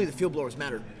 Clearly the Field Blowers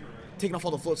mattered. Taking off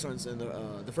all the float stones in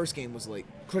the first game was like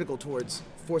critical towards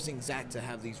forcing Zack to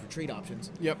have these retreat options.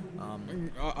 Yep.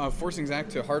 Forcing Zack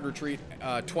to hard retreat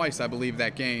twice, I believe,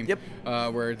 that game.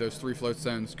 Yep. Where those 3 float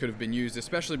stones could have been used,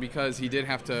 especially because he did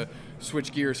have to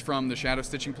switch gears from the Shadow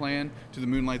Stitching plan to the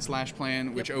Moonlight Slash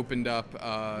plan, which opened up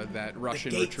that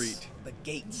Russian retreat. The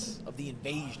gates of the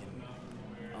invasion.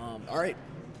 All right.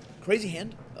 Crazy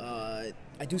hand.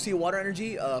 I do see a Water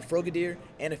Energy, Frogadier,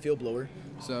 and a Field Blower.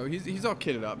 So he's all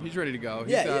kitted up. He's ready to go.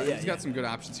 He's got some good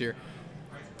options here.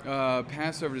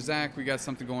 Pass over to Zack. We got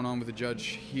something going on with the judge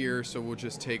here, so we'll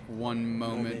just take one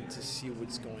moment to see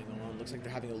what's going on. Looks like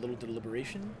they're having a little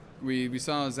deliberation. We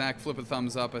saw Zack flip a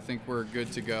thumbs up. I think we're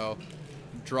good to go.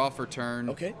 Draw for turn.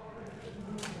 Okay.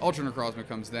 Ultra Necrozma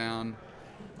comes down.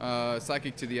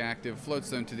 Psychic to the active.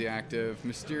 Floatstone to the active.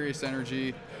 Mysterious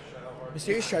Energy.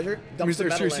 Mysterious Treasure. Dumps the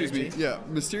metal energy. Yeah.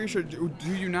 Mysterious Treasure.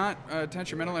 Do you not attach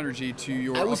your metal energy to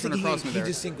your Ultra Necrozma there?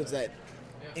 He just sequenced that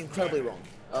incredibly wrong.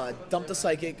 Dump the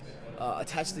Psychic,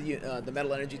 attach the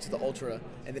metal energy to the Ultra,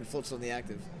 and then floats on the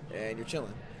active, and you're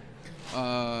chilling.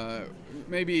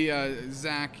 Maybe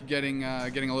Zack getting a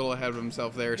little ahead of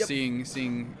himself there, Yep.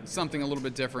 seeing something a little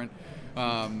bit different.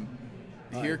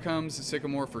 Here comes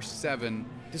Sycamore for 7.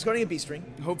 Discarding a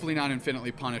B-string. Hopefully not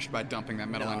infinitely punished by dumping that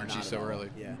metal energy not so at all. early.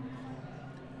 Yeah.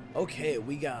 Okay,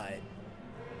 we got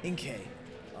Inkay.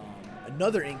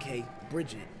 Another Inkay,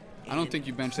 Bridget. I don't think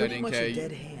you bench that Pretty much Inkay. a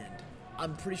dead hand.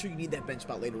 I'm pretty sure you need that bench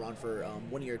spot later on for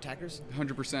one of your attackers.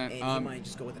 100%. And he might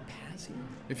just go with a pass here.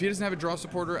 If he doesn't have a draw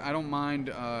supporter, I don't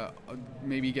mind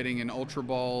maybe getting an Ultra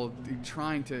Ball,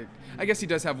 trying to... I guess he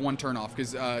does have one turn off,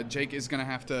 because Jake is going to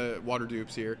have to water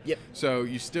dupes here. Yep. So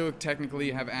you still technically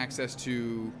have access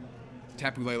to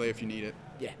Tapu Lele if you need it.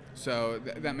 Yeah. So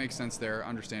that makes sense there,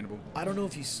 understandable. I don't know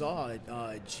if you saw it.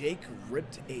 Jake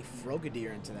ripped a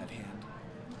Frogadier into that hand.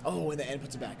 Oh, and the end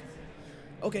puts it back.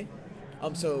 Okay.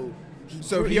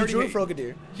 So he already drew a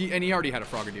Frogadier. He already had a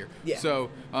Frogadier. Yeah.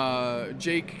 So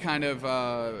Jake kind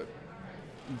of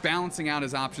balancing out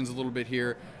his options a little bit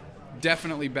here.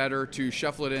 Definitely better to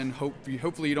shuffle it in.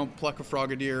 Hopefully you don't pluck a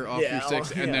Frogadier off your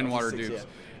 6 and then water dupes.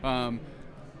 Yeah.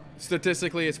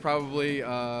 Statistically, it's probably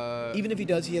even if he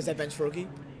does, he has that bench Froakie.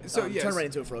 So yes. Turn right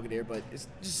into a Frogadier, but it's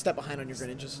just a step behind on your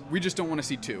Greninjas. We just don't want to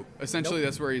see 2. Essentially, Nope.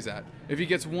 that's where he's at. If he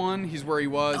gets 1, he's where he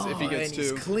was. If he gets and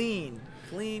 2, he's clean.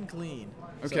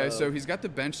 Okay, so he's got the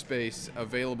bench space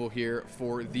available here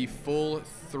for the full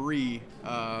 3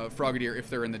 Frogadier if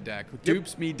they're in the deck. Yep.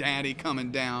 Dupes me daddy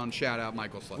coming down. Shout out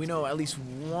Michael Slutz. We know at least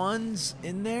one's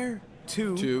in there,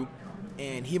 2,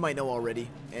 and he might know already,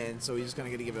 and so he's just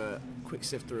gonna give a quick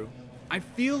sift through. I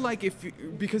feel like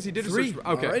because he did 3 a search.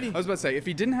 Okay, already. I was about to say, if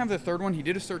he didn't have the 3rd one, he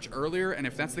did a search earlier, and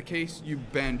if that's the case, you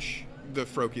bench the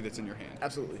Froakie that's in your hand.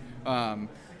 Absolutely.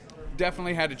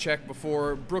 Definitely had to check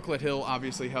before. Brooklet Hill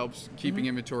obviously helps keeping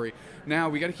inventory. Now,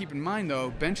 we got to keep in mind, though,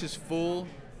 bench is full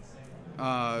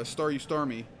Star You Star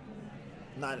Me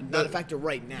Not a factor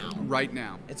right now. right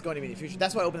now. It's going to be in the future.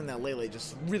 That's why opening that Lele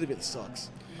just really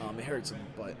sucks. It hurts him,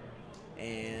 but...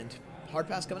 And hard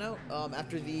pass coming out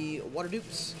after the water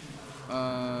dupes.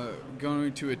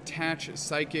 Going to attach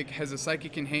Psychic, has a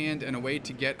Psychic in hand and a way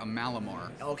to get a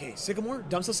Malamar. Okay, Sycamore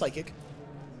dumps a Psychic.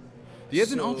 He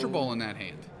has an Ultra Ball in that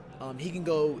hand. He can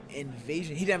go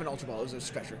Invasion. He didn't have an Ultra Ball. It was a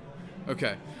Stretcher.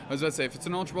 Okay, I was about to say, if it's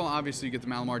an Ultra Ball, obviously you get the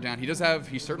Malamar down.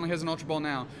 He certainly has an Ultra Ball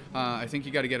now. I think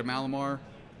you got to get a Malamar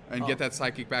and get that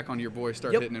Psychic back onto your boy,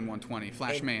 start hitting in 120.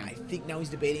 Flash And Man. I think now he's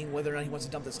debating whether or not he wants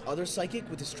to dump this other Psychic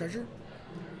with his treasure.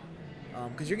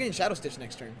 Because you're getting Shadow Stitch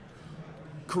next turn.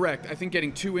 Correct. I think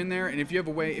getting 2 in there, and if you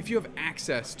have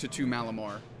access to 2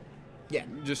 Malamar, Yeah.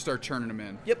 just start churning them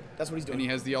in. Yep, that's what he's doing. And he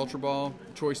has the Ultra Ball,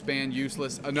 Choice Band,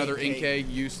 useless. Another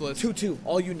Inkay, useless. 2/2,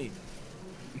 all you need.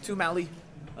 2 Mally,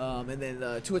 and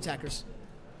then 2 attackers.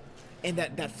 And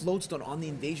that Floatstone on the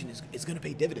invasion is going to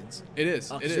pay dividends. It is.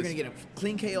 You're going to get a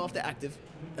clean KO off the active.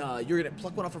 You're going to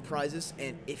pluck one off for prizes,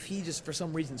 and if he just for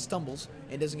some reason stumbles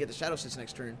and doesn't get the Shadow Stitch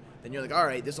next turn, then you're like, all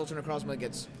right, this Ultra Necrozma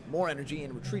gets more energy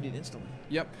and retreated instantly.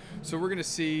 Yep. So we're going to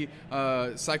see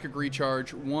Psychic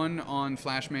Recharge, 1 on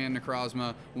Flashman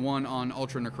Necrozma, 1 on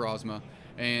Ultra Necrozma,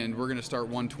 and we're going to start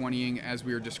 120ing as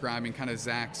we were describing kind of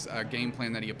Zack's game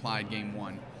plan that he applied game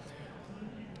 1.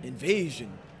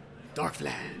 Invasion. Dark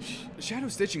Flash. Shadow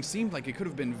Stitching seemed like it could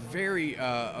have been very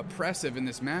oppressive in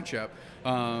this matchup,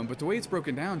 but the way it's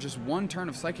broken down, just 1 turn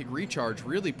of Psychic Recharge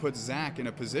really puts Zack in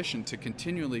a position to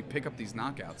continually pick up these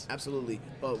knockouts. Absolutely.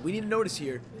 But we need to notice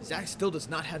here, Zack still does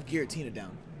not have Giratina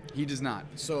down. He does not.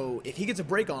 So if he gets a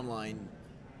break online,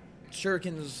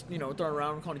 shurikens, throwing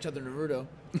around, calling each other Naruto.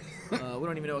 We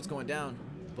don't even know what's going down,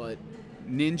 but...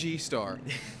 Ninja Star.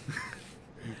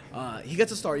 He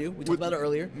gets a Staryu. We talked about it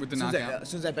earlier. With the knockout. As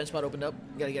soon as that bench spot opened up,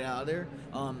 you got to get out of there.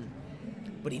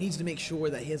 But he needs to make sure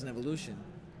that he has an evolution.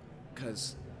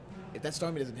 Because if that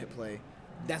Starmie doesn't hit play,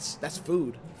 that's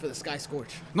food for the Sky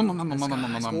Scorch.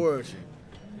 Sky Scorch.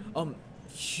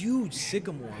 Huge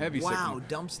Sycamore. Heavy Wow, Sycamore.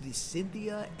 dumps the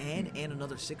Cynthia and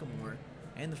another Sycamore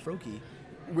and the Froakie.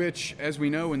 Which, as we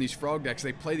know, in these Frog decks,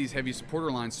 they play these heavy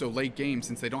supporter lines so late game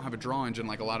since they don't have a draw engine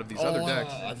like a lot of these other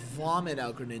decks. Vomit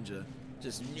out Greninja.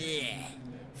 Just, yeah.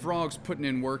 Frog's putting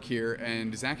in work here,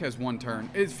 and Zack has 1 turn.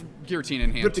 It's Giratina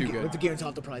in hand, Rip too good. Rip the guarantee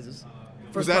off the prizes.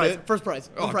 Was that prize, it? First prize.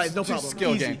 Oh, One prize, no just problem.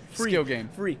 skill Easy. game. Free. Skill game.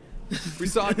 Free. We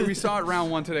saw it round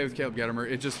 1 today with Caleb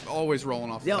Gettimer. It just always rolling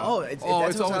off the top. It's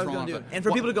always always rolling off the top. And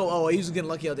for people to go, oh, he's getting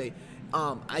lucky all day.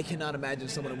 I cannot imagine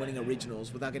someone winning a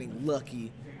regionals without getting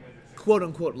lucky, quote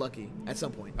unquote lucky, at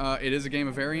some point. It is a game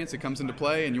of variance. It comes into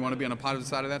play, and you want to be on a positive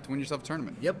side of that to win yourself a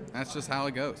tournament. Yep. That's just how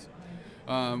it goes.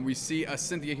 We see a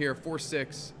Cynthia here,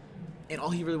 4-6. And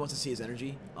all he really wants to see is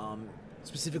energy,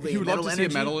 specifically He would love to energy.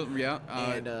 see a metal, yeah.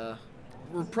 And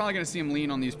we're probably going to see him lean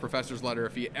on these Professor's Letter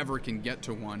if he ever can get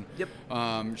to one.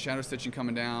 Yep. Shadow Stitching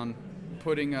coming down,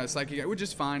 putting Psychic, which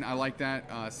is fine. I like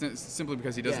that simply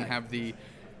because he doesn't have the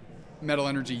Metal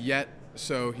Energy yet,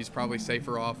 so he's probably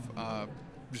safer off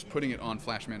just putting it on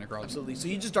Flash Mana Necrozma. Absolutely. So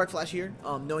you just Dark Flash here,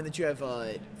 knowing that you have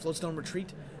Floatstone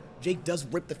Retreat. Jake does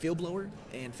rip the Field Blower,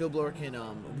 and Field Blower can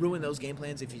ruin those game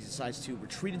plans if he decides to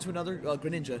retreat into another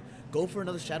Greninja, go for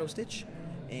another Shadow Stitch,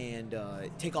 and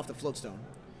take off the Floatstone.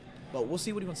 But we'll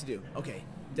see what he wants to do. Okay,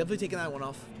 definitely taking that one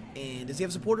off. And does he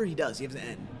have a supporter? He does. He has an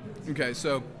N. Okay,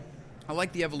 so I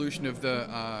like the evolution of the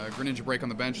Greninja break on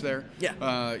the bench there.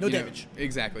 Yeah, no damage.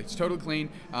 Exactly. It's totally clean.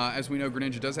 As we know,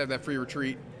 Greninja does have that free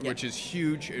retreat, which is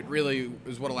huge. It really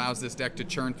is what allows this deck to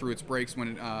churn through its breaks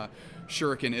when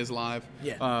Shuriken is live.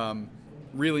 Yeah.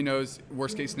 Really knows,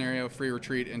 worst case scenario, free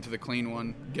retreat into the clean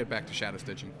one, get back to Shadow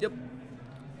Stitching. Yep.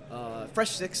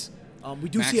 Fresh 6. We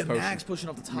do Max see a Potion. Max Potion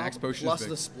off the top. Max Potion plus is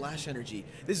big. the Splash Energy.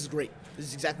 This is great. This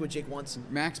is exactly what Jake wants.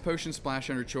 Max Potion, Splash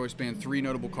Under Choice Band, 3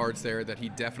 notable cards there that he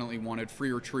definitely wanted.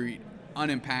 Free retreat,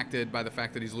 unimpacted by the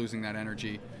fact that he's losing that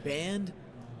energy. Band,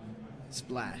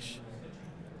 Splash.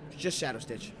 Just Shadow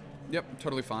Stitch. Yep,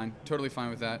 totally fine. Totally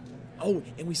fine with that. Oh,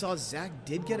 and we saw Zack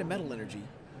did get a Metal Energy.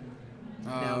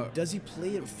 Now, does he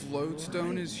play it?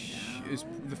 Floatstone is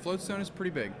the Floatstone is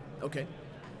pretty big. Okay.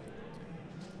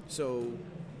 So,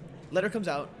 Letter comes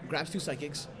out, grabs 2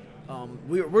 Psychics.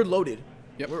 We're loaded.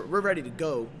 Yep. We're ready to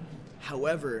go.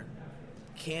 However,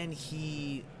 can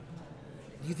he?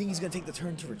 Do you think he's going to take the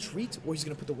turn to retreat, or he's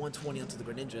going to put the 120 onto the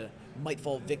Greninja? Might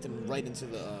fall victim right into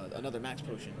the another Max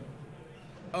Potion.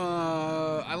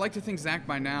 I like to think Zack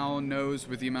by now knows,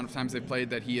 with the amount of times they've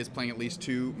played, that he is playing at least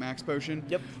 2 Max Potion.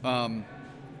 Yep.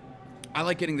 I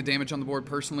like getting the damage on the board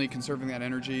personally, conserving that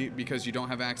energy, because you don't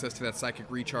have access to that psychic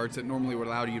recharge that normally would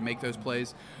allow you to make those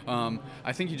plays.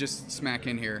 I think you just smack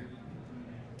in here.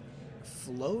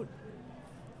 Float.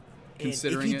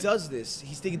 Considering and if he it- does this,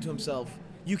 he's thinking to himself,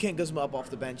 "You can't Guzma up off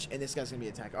the bench, and this guy's going to be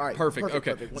attacked." All right. Perfect.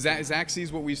 Okay. Perfect. Zack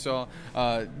sees what we saw.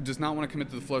 Does not want to commit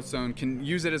to the float zone. Can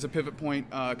use it as a pivot point,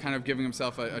 kind of giving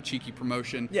himself a cheeky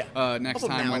promotion. Yeah. Next Up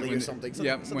a time Mally when or something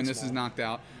when this is small. knocked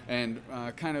out, and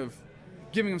kind of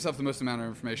giving himself the most amount of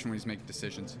information when he's making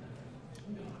decisions.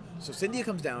 So Cynthia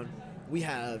comes down. We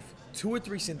have 2 or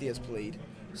 3 Cynthias played.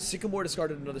 Sycamore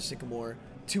discarded another Sycamore.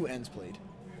 2 Ends played.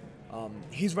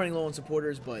 He's running low on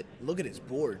supporters, but look at his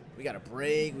board. We got a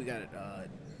break. We got a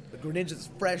Greninja that's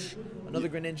fresh. Another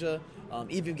Greninja.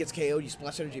 Even gets KO'd. You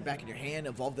splash energy back in your hand.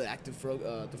 Evolve the active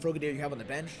the Frogadier you have on the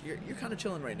bench. You're kind of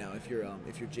chilling right now if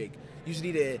you're Jake. You just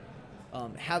need to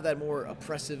have that more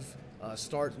oppressive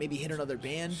start. Maybe hit another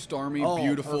band. Starmie, Oh,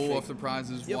 beautiful perfect. off the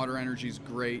prizes. Yep. Water energy's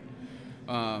great.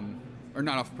 Or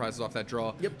not off the prizes, off that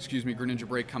draw. Yep. Excuse me. Greninja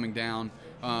break coming down.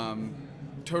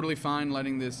 Totally fine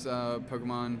letting this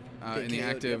Pokemon Get in the KO'd,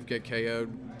 active yep. get KO'd.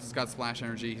 It's got Splash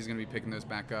Energy. He's going to be picking those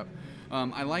back up.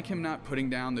 I like him not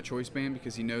putting down the Choice Band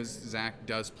because he knows Zack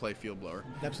does play Field Blower.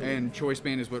 Absolutely. And Choice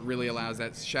Band is what really allows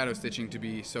that Shadow Stitching to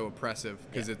be so oppressive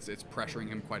because Yeah. it's pressuring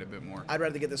him quite a bit more. I'd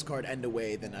rather get this card end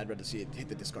away than I'd rather see it hit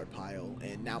the discard pile.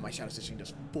 And now my Shadow Stitching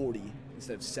does 40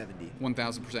 instead of 70.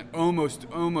 1000%.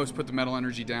 Almost put the Metal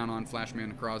Energy down on Flash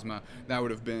Man Necrozma. That would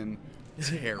have been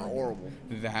terrible. Horrible.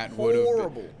 That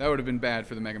Horrible. would have been bad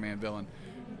for the Mega Man villain.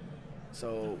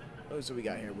 So, what we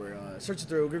got here? We're searching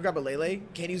through. We're going to grab a Lele.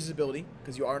 Can't use his ability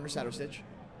because you are under Shadow Stitch.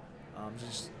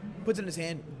 Just puts it in his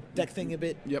hand, deck thing a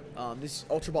bit. Yep. This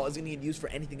Ultra Ball isn't going to get used for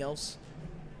anything else.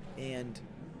 And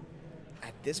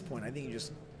at this point, I think you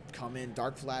just come in,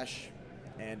 Dark Flash,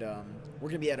 and we're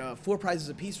going to be at 4 prizes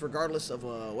apiece regardless of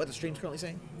what the stream's currently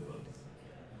saying.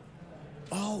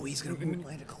 Oh, he's going to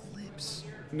Moonlight Eclipse.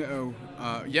 No.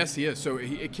 Yes, he is. So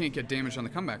it can't get damaged on the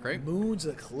comeback, right? Moon's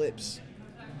Eclipse.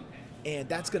 And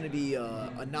that's going to be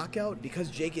a knockout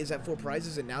because Jake is at 4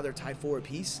 prizes and now they're tied 4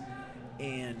 apiece.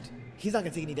 And he's not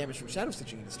going to take any damage from Shadow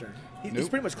Stitching in this turn. He's Nope.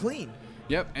 pretty much clean.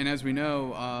 Yep. And as we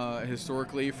know,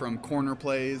 historically from corner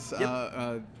plays,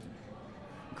 Greninja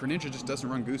just doesn't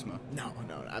run Guzma. No,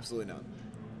 absolutely not.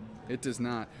 It does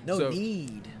not. No So,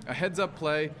 need. A heads-up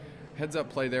play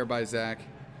there by Zack.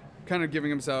 Kind of giving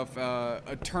himself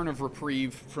a turn of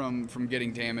reprieve from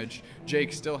getting damaged.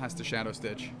 Jake still has to Shadow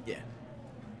Stitch. Yeah.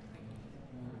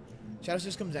 Shadow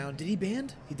Stitch comes down. Did he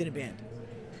band? He didn't band.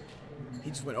 He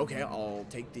just went, okay, I'll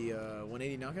take the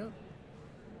 180 knockout.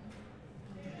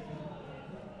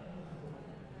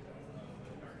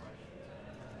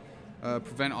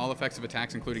 Prevent all effects of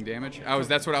attacks, including damage.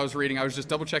 That's what I was reading. I was just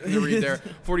double checking the read there.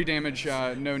 40 damage,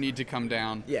 no need to come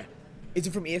down. Yeah. Is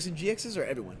it from EX and GXs or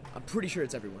everyone? I'm pretty sure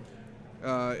it's everyone.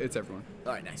 It's everyone.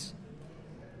 All right, nice.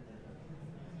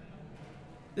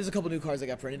 There's a couple new cards that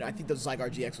got printed. I think the Zygar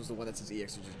GX was the one that says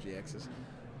EX or just GXs.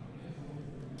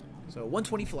 So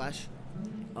 120 Flash.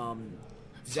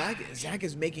 Zack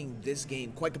is making this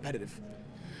game quite competitive.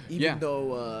 even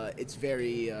though it's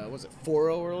very, was it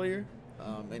 4-0 earlier?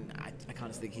 And I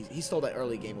kind of think he stole that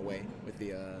early game away with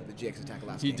the GX attack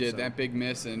last game. He did. That big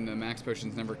miss, and the max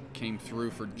potions never came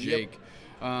through for Jake.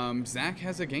 Zack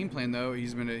has a game plan, though.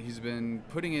 He's been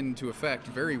putting it into effect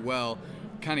very well,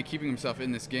 kind of keeping himself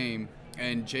in this game.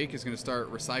 And Jake is going to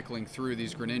start recycling through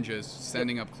these Greninjas,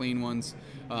 sending up clean ones.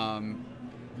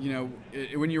 You know,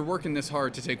 when you're working this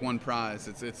hard to take one prize,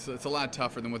 it's a lot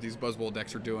tougher than what these Buzzwole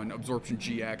decks are doing. Absorption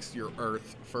GX, your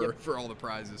Earth for all the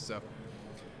prizes. So.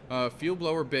 Field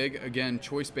Blower big, again,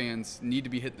 choice bands need to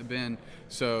be hit in the bin,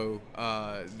 so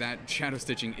that Shadow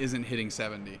Stitching isn't hitting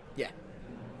 70. Yeah.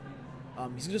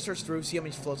 He's going to search through, see how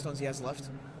many Floatstones he has left.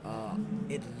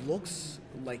 It looks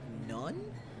like none.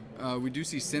 We do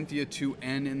see Cynthia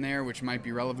 2N in there, which might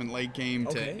be relevant late game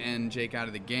to end Jake out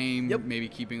of the game. Yep. Maybe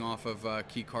keeping off of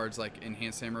key cards like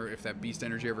Enhanced Hammer if that Beast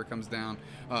Energy ever comes down.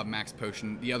 Max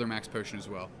Potion, the other Max Potion as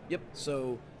well. Yep,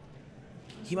 so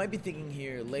he might be thinking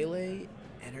here, Lele...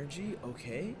 Energy,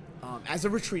 okay. As a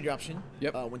retreat option,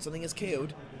 when something is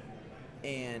KO'd,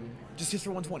 and just hits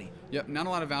for 120. Yep, not a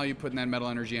lot of value putting that metal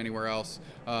energy anywhere else.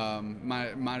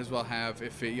 Might as well have,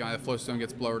 if the Flowstone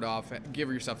gets blowed off,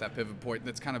 give yourself that pivot point.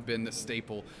 That's kind of been the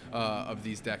staple of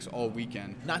these decks all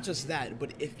weekend. Not just that,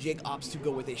 but if Jake opts to go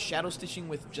with a Shadow Stitching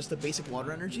with just a basic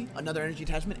water energy, another energy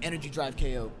attachment, energy drive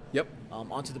KO. Yep.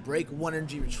 Onto the break, one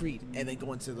energy retreat, and then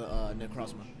go into the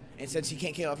Necrozma. And since he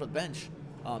can't KO off the bench,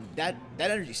 that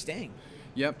energy's staying.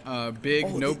 Yep,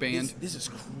 big, no band. This is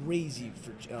crazy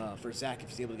for Zack if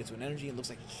he's able to get to an energy. It looks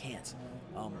like he can't.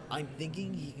 I'm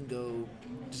thinking he can go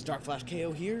just Dark Flash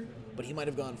KO here, but he might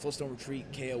have gone Flowstone Retreat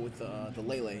KO with the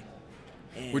Lele.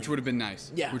 Which would have been nice.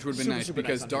 Yeah, which would have been nice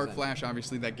because nice Dark Flash,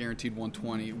 obviously, that guaranteed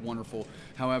 120, wonderful.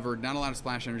 However, not a lot of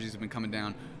splash energies have been coming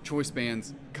down. Choice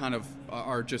bands kind of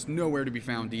are just nowhere to be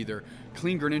found either.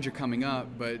 Clean Greninja coming up,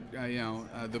 but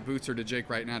the boots are to Jake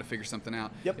right now to figure something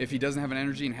out. Yep. If he doesn't have an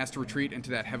energy and has to retreat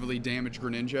into that heavily damaged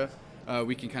Greninja,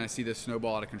 we can kind of see this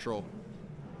snowball out of control.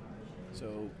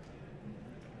 So,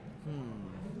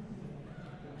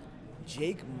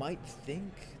 Jake might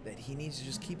think that he needs to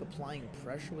just keep applying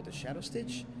pressure with the Shadow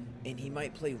Stitch, and he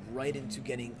might play right into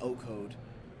getting O-Code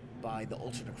by the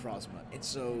Ultra Necrozma. And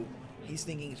so he's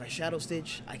thinking, if I Shadow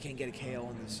Stitch, I can't get a KO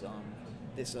on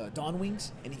this Dawn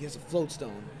Wings, and he gets a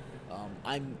Floatstone.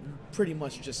 I'm pretty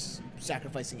much just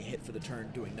sacrificing a hit for the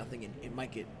turn, doing nothing, and it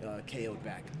might get KO'd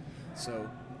back. So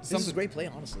this is a great play,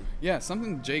 honestly. Yeah,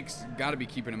 something Jake's got to be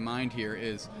keeping in mind here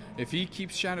is if he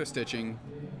keeps Shadow Stitching,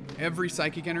 every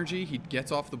Psychic Energy he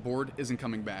gets off the board isn't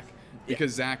coming back.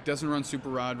 Because Zack doesn't run Super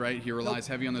Rod, right? He relies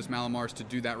heavy on those Malamars to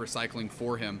do that recycling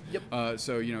for him. Yep.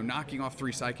 So, knocking off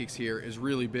 3 Psychics here is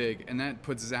really big, and that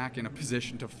puts Zack in a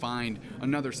position to find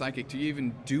another Psychic to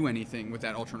even do anything with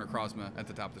that Ultra Necrozma at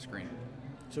the top of the screen.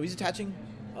 So he's attaching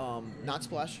Not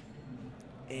Splash,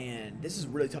 and this is a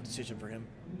really tough decision for him.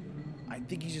 I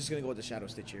think he's just going to go with the Shadow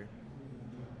Stitch here.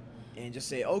 And just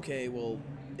say, okay, well,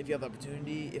 if you have the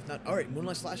opportunity, if not, all right,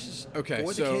 Moonlight Slashes. Okay,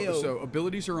 so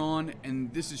abilities are on,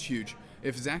 and this is huge.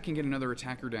 If Zack can get another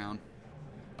attacker down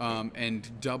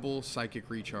and double Psychic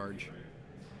Recharge,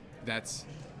 that's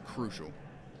crucial.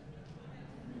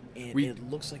 And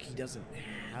it looks like he doesn't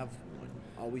have one.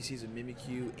 All we see is a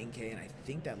Mimikyu, Inkay, and I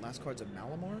think that last card's a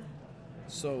Malamar.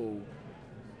 So...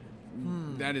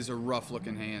 that is a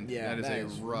rough-looking hand. Yeah, that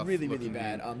is a rough really, really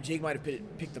bad. hand. Jake might have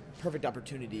picked the perfect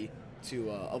opportunity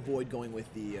to avoid going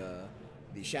with the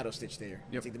Shadow Stitch there.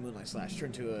 Yep. Take the Moonlight Slash,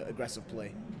 turn to an aggressive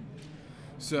play.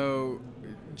 So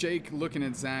Jake looking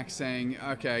at Zack saying,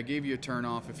 okay, I gave you a turn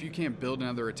off. If you can't build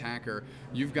another attacker,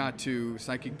 you've got to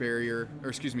Psychic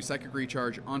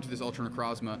Recharge onto this Ultra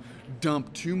Necrozma,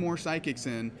 dump 2 more Psychics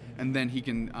in, and then he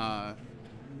can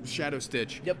Shadow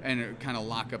Stitch and kind of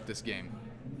lock up this game.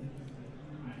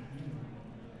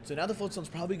 So now the Floatstone's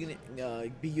probably going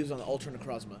to be used on the Ultra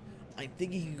Necrozma. I'm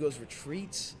thinking he goes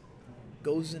retreats,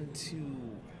 goes into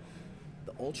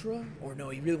the Ultra, or no,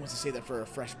 he really wants to save that for a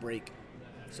fresh break.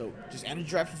 So just energy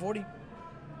drive for 40.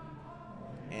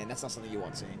 And that's not something you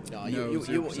want saying. No,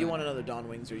 you want another Dawn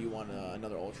Wings or you want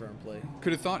another Ultra in play.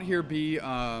 Could have thought here be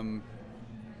bring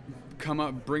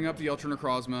up the Ultra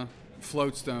Necrozma,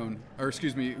 Floatstone, or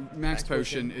excuse me, Max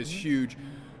Potion is huge.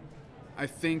 I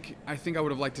think I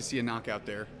would have liked to see a knockout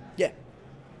there. Yeah.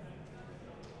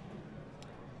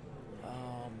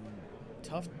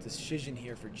 Tough decision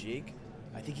here for Jake.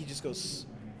 I think he just goes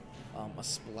a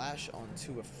splash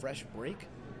onto a fresh break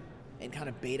and kind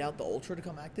of bait out the Ultra to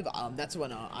come active. That's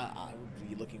what I would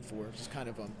be looking for. Just kind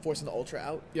of forcing the Ultra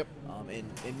out. Yep.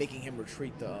 And making him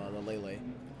retreat the Lele.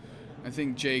 I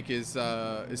think Jake is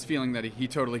feeling that he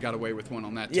totally got away with one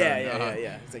on that turn.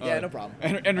 Yeah. It's like, yeah, no problem.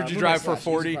 Energy drive for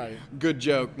 40. Good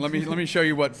joke. Let me show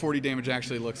you what 40 damage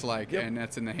actually looks like, and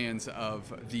that's in the hands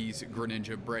of these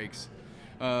Greninja breaks.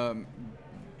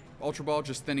 Ultra Ball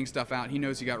just thinning stuff out. He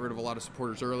knows he got rid of a lot of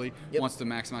supporters early. Wants to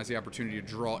maximize the opportunity to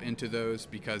draw into those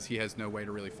because he has no way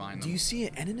to really find them. Do you see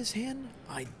an N in his hand?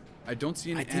 I don't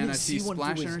see an N. I see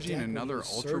Splash Energy and another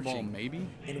Ultra Ball, maybe.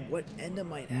 And what end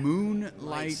am I at?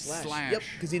 Moonlight Slash. Yep,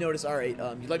 because he noticed, all right,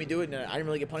 you let me do it, and I didn't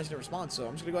really get punished in response, so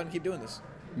I'm just going to go ahead and keep doing this.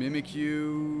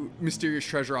 Mimikyu, Mysterious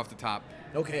Treasure off the top.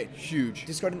 Okay. Huge.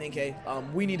 Discarding the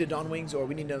NK. We need a Dawn Wings, or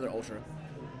we need another Ultra.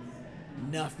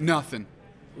 Nothing.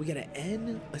 We got an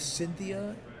N, a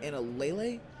Cynthia, and a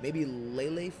Lele. Maybe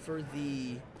Lele for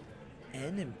the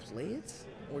N and play it?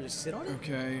 Or just sit on it?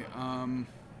 Okay,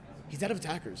 He's out of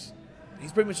attackers.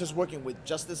 He's pretty much just working with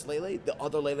just this Lele, the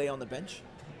other Lele on the bench,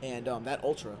 and that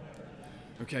Ultra.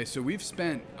 Okay, so we've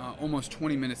spent almost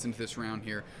 20 minutes into this round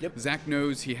here. Yep. Zack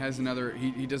knows he has another.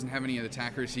 He doesn't have any of the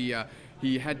attackers. He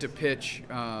had to pitch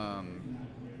some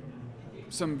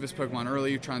of his Pokemon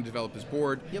early, trying to develop his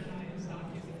board. Yep.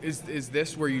 Is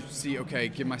this where you see, okay,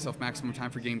 give myself maximum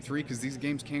time for game 3? Because these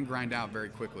games can grind out very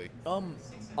quickly.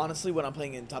 Honestly, when I'm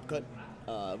playing in Top Cut,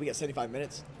 we got 75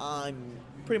 minutes. I'm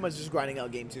pretty much just grinding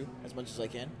out game 2 as much as I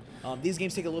can. These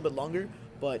games take a little bit longer,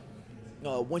 but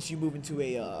once you move into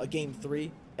a game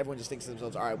 3, everyone just thinks to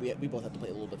themselves, all right, we both have to play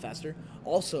a little bit faster.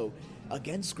 Also,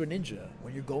 against Greninja,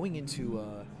 when you're going into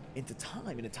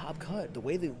time in a Top Cut, the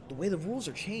way the rules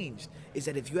are changed is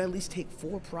that if you at least take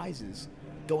 4 prizes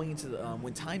going into the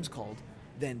when time's called,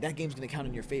 then that game's going to count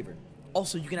in your favor.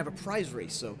 Also, you can have a prize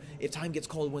race, so if time gets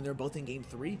called when they're both in game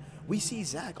 3, we see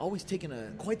Zack always taking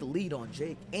quite the lead on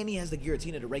Jake, and he has the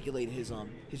Giratina to regulate his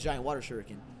giant water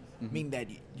shuriken, meaning that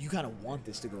you kind of want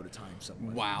this to go to time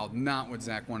somewhere. Wow, not what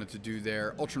Zack wanted to do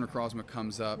there. Ultra Necrozma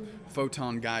comes up,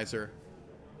 Photon Geyser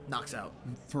knocks out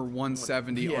for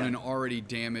 170 on an already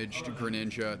damaged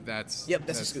Greninja. That's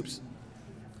a scoops.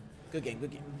 Good game.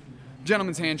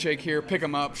 Gentleman's handshake here. Pick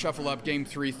them up, shuffle up. Game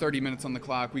 3, 30 minutes on the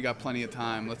clock. We got plenty of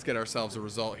time. Let's get ourselves a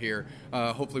result here.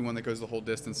 Hopefully one that goes the whole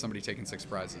distance, somebody taking 6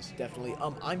 prizes. Definitely.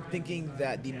 I'm thinking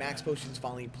that the max potions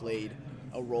finally played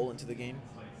a role into the game.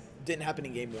 Didn't happen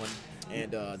in game 1,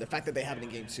 and the fact that they happened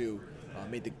in game 2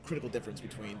 made the critical difference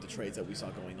between the trades that we saw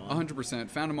going on. 100%.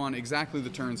 Found him on exactly the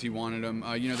turns he wanted him.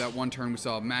 That one turn we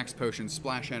saw Max Potion,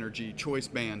 Splash Energy, Choice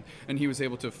Band, and he was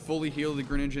able to fully heal the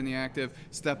Greninja in the active,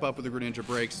 step up with the Greninja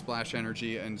break, Splash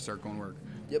Energy, and start going work.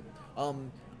 Yep.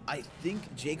 I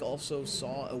think Jake also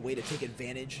saw a way to take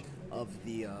advantage of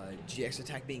the GX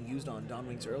attack being used on Dawn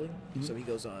Wings early. So he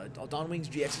goes, Dawn Wings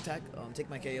GX attack, take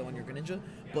my KO on your Greninja.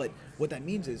 But what that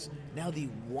means is now the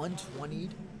 120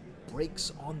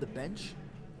 breaks on the bench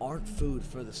aren't food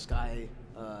for the sky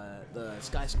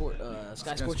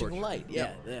scorching light.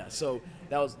 Yeah. So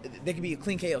they could be a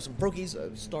clean KO. Some Brokies,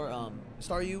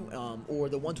 Staryu, or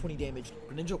the 120 damage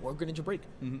Greninja or Greninja break.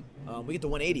 We get the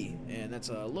 180, and that's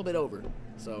a little bit over.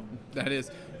 So that is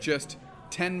just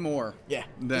 10 more.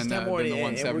 Than the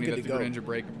 170 that the Greninja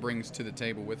break brings to the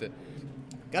table with it.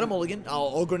 Got a mulligan.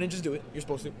 All Greninjas do it. You're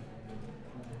supposed to.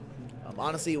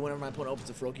 Honestly, whenever my opponent opens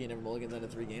a Froakie and never mulligans out of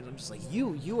 3 games, I'm just like,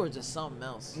 you are just something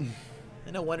else.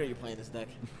 And no wonder you're playing this deck.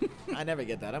 I never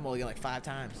get that. I mulligan like 5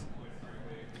 times.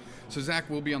 So Zack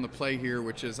will be on the play here,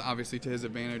 which is obviously to his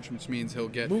advantage, which means he'll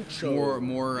get more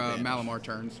Malamar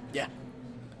turns. Yeah.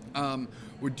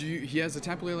 He has a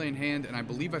Tapu Lele in hand, and I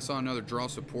believe I saw another draw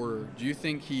supporter. Do you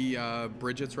think he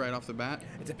bridgets right off the bat?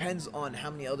 It depends on how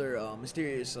many other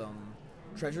mysterious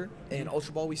treasure and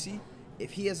Ultra Ball we see.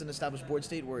 If he has an established board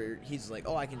state where he's like,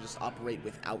 oh, I can just operate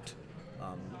without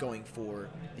going for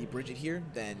the Bridget here,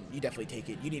 then you definitely take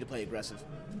it. You need to play aggressive.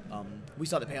 We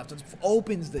saw the payoff.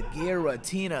 Opens the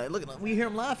Giratina. Look, we hear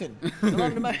him laughing.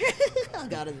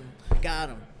 Got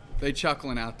him. They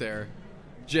chuckling out there.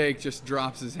 Jake just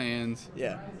drops his hands.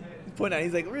 Yeah. He's pointing out.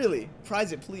 He's like, really?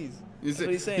 Prize it, please. That's what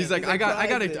he's saying. He's like, I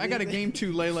got a game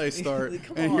 2 Lele start,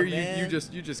 like, and here man.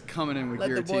 you just coming in with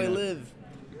Giratina. Let the boy live.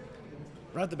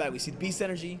 Right off the bat, we see Beast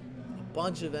Energy, a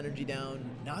bunch of energy down,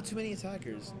 not too many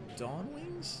attackers. Dawn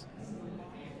Wings?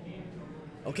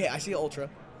 Okay, I see Ultra.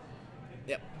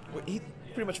 Yep, he's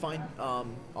pretty much fine. All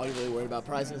you're really worried about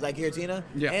prizing is that Giratina.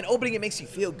 Yeah. And opening it makes you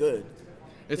feel good.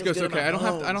 It goes okay. I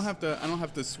don't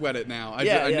have to sweat it now. I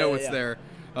know it's there,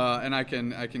 and I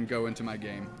can go into my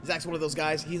game. Zack's one of those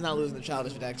guys. He's not losing the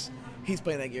childish decks. He's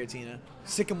playing that Giratina,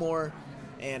 Sycamore,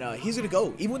 and he's gonna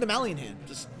go even with the Mally in hand.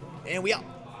 And we out.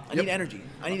 I need energy.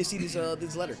 I need to see this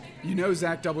letter. You know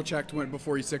Zack double-checked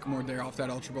before he Sycamored there off that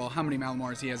Ultra Ball how many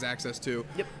Malamars he has access to.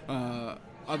 Yep.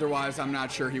 Otherwise, I'm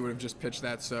not sure he would have just pitched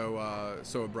that so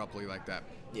abruptly like that.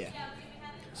 Yeah.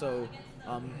 So,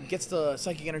 gets the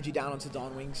Psychic Energy down onto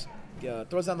Dawn Wings,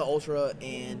 throws down the Ultra,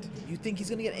 and you think he's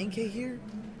going to get NK here?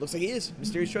 Looks like he is.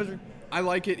 Mysterious Treasure. I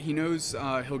like it. He knows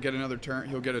he'll get another turn.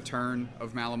 He'll get a turn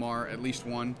of Malamar, at least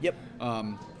one. Yep.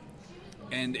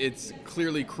 And it's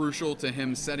clearly crucial to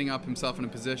him setting up himself in a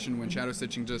position when Shadow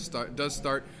Stitching does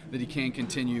start that he can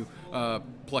continue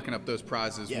plucking up those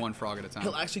prizes one frog at a time.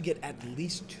 He'll actually get at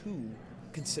least 2,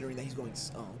 considering that he's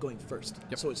going first.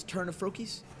 Yep. So it's turn of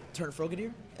Froakies, turn of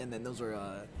Frogadier, and then those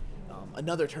are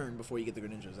another turn before you get the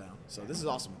Greninjas out. So this is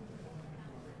awesome.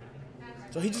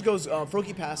 So he just goes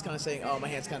Froakie Pass, kind of saying, "Oh, my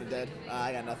hand's kind of dead.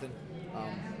 I got nothing."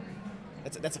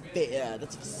 That's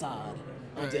a facade.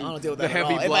 I don't deal with that at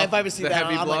all. If I ever see that,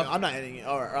 I'm not ending it.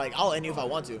 Or like, I'll end you if I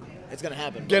want to. It's gonna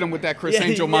happen. Get him with that Chris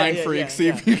Angel Mind Freak. See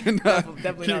if you can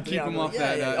definitely keep him off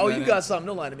that. Oh, you got something.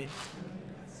 Don't lie to me.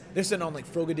 They're sitting on like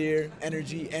Frogadier,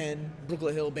 Energy, N,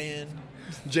 Brooklet Hill Band.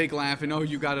 Jake laughing, oh,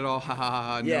 you got it all, ha ha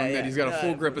ha, knowing that he's got a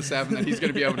full grip of 7, that he's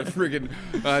going to be able to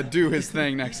friggin' do his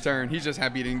thing next turn. He's just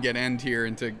happy he didn't get end here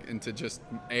into just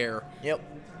air. Yep.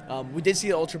 We did see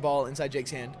the Ultra Ball inside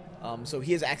Jake's hand, so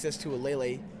he has access to a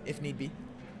Lele if need be.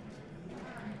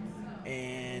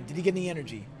 And did he get any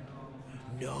energy?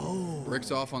 No.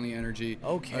 Bricks off on the energy.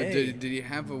 Okay. Did he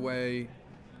have a way?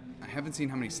 I haven't seen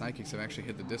how many psychics have actually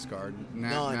hit the discard.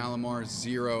 None. Malamar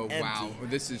 0. Empty. Wow,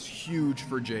 this is huge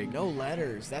for Jake. No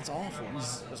letters. That's awful. It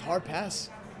was hard pass.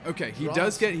 Okay, he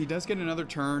Draws. does get another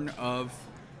turn of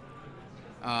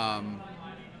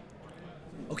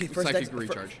Okay, first Psychic deck,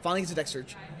 Recharge. Finally gets a deck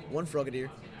search. 1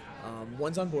 Frogadier.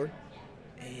 One's on board.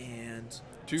 And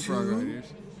 2 Frogadiers.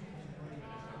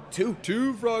 2.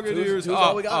 2 Frogadiers. Two's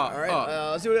all we got. All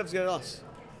right, let's see what happens to us.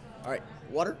 All right,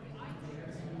 Water,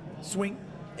 Swing,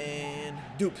 and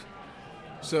Dupe.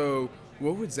 So,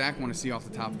 what would Zack want to see off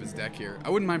the top of his deck here? I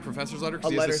wouldn't mind Professor's Letter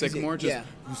because he has a Sycamore. Just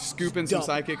scoop in some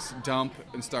Psychics, dump,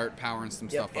 and start powering some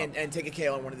stuff up. And take a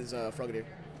KO on one of his Frogadier.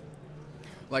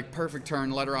 Like, perfect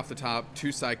turn, Letter off the top,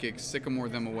 2 Psychics, Sycamore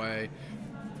them away,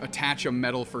 attach a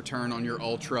Metal for turn on your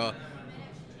Ultra,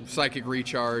 Psychic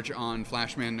Recharge on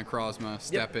Flashman Necrozma,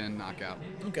 step in, knockout.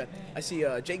 Okay. I see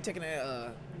Jake taking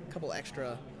a couple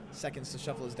extra seconds to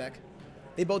shuffle his deck.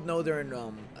 They both know they're in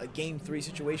a Game 3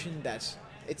 situation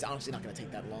it's honestly not going to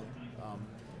take that long.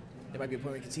 There might be a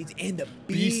point where he concedes. And the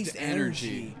Beast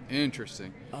Energy.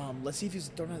 Interesting. Let's see if he's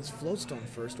throwing out his Floatstone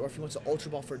first, or if he wants to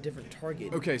Ultra Ball for a different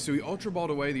target. Okay, so he Ultra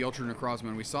Balled away the Ultra Necrozma,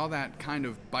 and we saw that kind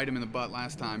of bite him in the butt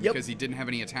last time because he didn't have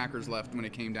any attackers left when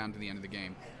it came down to the end of the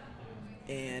game.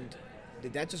 And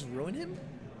did that just ruin him?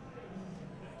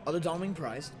 Other Dawnwing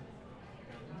prize.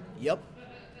 Yep.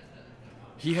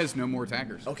 He has no more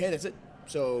attackers. Okay, that's it.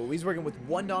 So he's working with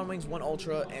 1 Dawnwings, 1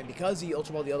 Ultra, and because he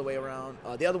Ultra Balled the other way around,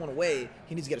 the other one away,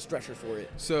 he needs to get a stretcher for it.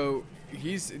 So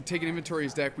he's taking inventory of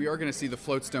his deck. We are going to see the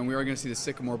Floatstone. We are going to see the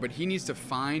Sycamore, but he needs to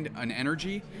find an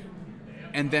energy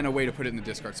and then a way to put it in the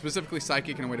discard. Specifically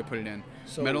Psychic and a way to put it in.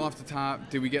 So, Metal off the top.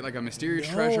 Did we get like a Mysterious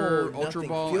Treasure, Ultra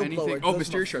Ball, Field anything? Blower, Oh, Guzma,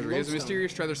 Mysterious Treasure. He has a Floatstone.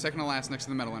 Mysterious Treasure second to last next to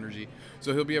the Metal Energy.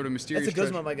 So he'll be able to Mysterious That's a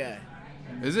Guzma, Treasure. my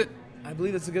guy. Is it? I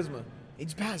believe that's a Guzma. He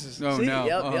just passes. Oh, See? no.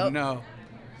 Yep, Oh, yep. no.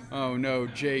 Oh, no.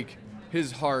 Jake,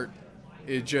 his heart,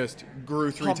 it just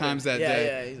grew 3 Pumping. times that Yeah,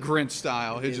 day. yeah. Grinch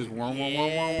style. It's just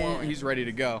Yeah. he's ready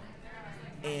to go.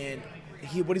 And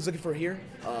what he's looking for here,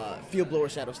 Field Blower,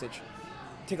 Shadow Stitch.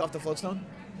 Take off the Floatstone,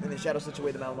 and then Shadow Stitch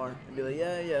away the Malamar, and be like,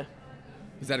 yeah.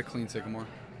 Is that a clean Sycamore?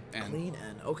 N. Clean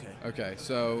N, okay. Okay,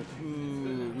 so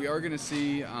we are going to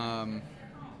see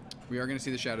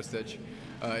the Shadow Stitch.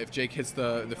 If Jake hits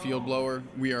the Field Blower,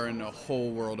 we are in a whole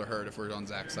world of hurt if we're on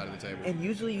Zack's side of the table. And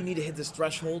usually you need to hit this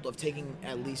threshold of taking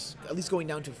at least going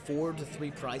down to 4 to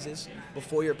 3 prizes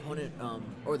before your opponent,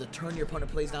 or the turn your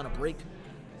opponent plays down a break.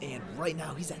 And right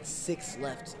now he's at 6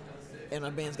 left, and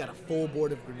my man's got a full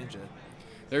board of Greninja.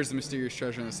 There's the Mysterious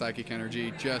Treasure and the Psychic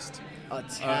Energy, just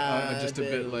just a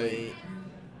bit late.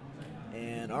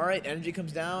 And all right, energy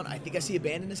comes down. I think I see a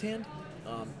band in his hand.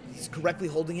 He's correctly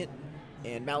holding it,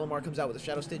 and Malamar comes out with a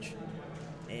Shadow Stitch,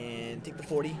 and take the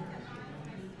 40.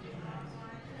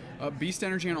 Beast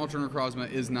Energy and Ultra Necrozma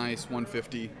is nice,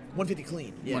 150. 150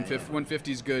 clean. Yeah,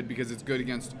 150 is good because it's good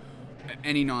against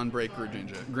any non-break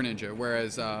Greninja,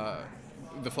 whereas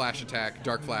the Flash attack,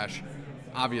 Dark Flash,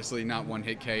 obviously not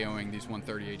one-hit KOing these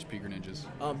 130 HP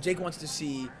Greninjas. Jake wants to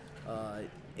see an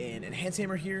Enhance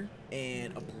Hammer here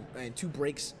and 2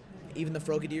 breaks, even the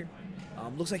Frogadier.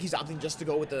 Looks like he's opting just to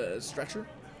go with the Stretcher.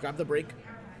 Grab the break.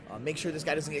 Make sure this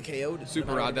guy doesn't get KO'd.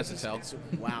 Super Rod, that's a tell.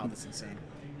 Wow, that's insane.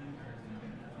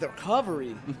 The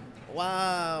recovery.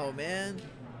 Wow, man.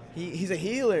 He's a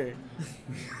healer.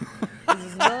 This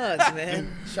is nuts,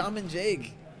 man. Shaman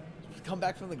Jake. Come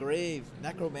back from the grave.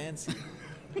 Necromancy.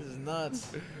 This is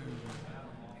nuts.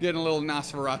 Getting a little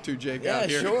Nosferatu Jake out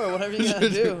here. Yeah, sure. Whatever you gotta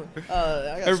do.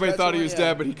 Everybody thought he was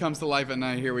dead, but he comes to life at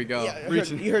night. Here we go. Yeah,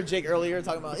 you heard Jake earlier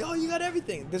talking about, yo, you got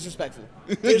everything. Disrespectful.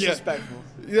 Disrespectful.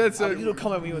 Yeah, you don't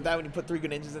come at me with that when you put 3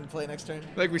 Greninjas into play next turn.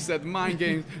 Like we said, mind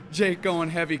games. Jake going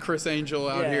heavy Chris Angel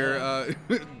out here.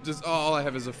 Just all I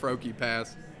have is a Froakie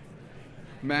pass.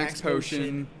 Max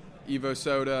Potion, Evo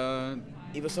Soda.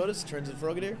 Evo Sodas turns into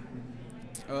Frogadier.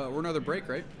 We're another break,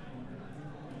 right?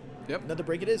 Yep. Another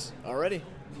break it is. Already.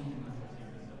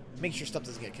 Make sure stuff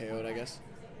doesn't get KO'd, I guess.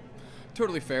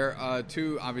 Totally fair.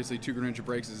 Obviously, 2 Greninja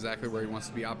breaks is exactly where he wants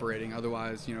to be operating.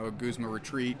 Otherwise, a Guzma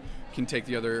retreat can take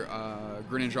the other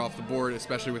Greninja off the board,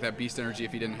 especially with that Beast Energy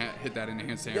if he didn't hit that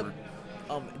Enhanced Hammer.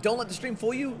 Yep. Don't let the stream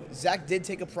fool you. Zack did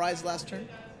take a prize last turn.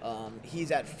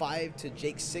 He's at 5 to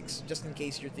Jake's 6, just in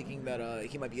case you're thinking that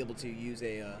he might be able to use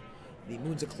the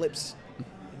Moon's Eclipse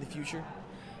in the future.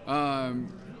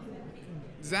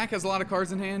 Zack has a lot of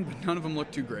cards in hand, but none of them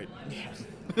look too great.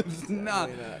 It's not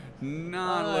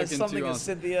looking something too with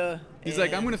awesome. Cynthia. He's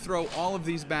like, I'm going to throw all of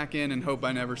these back in and hope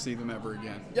I never see them ever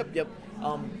again. Yep.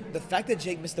 The fact that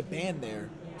Jake missed the ban there,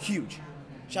 huge.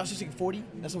 Shadow Stitching 40,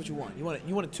 that's not what you want. You want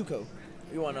a Tuco.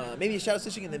 You want maybe a Shadow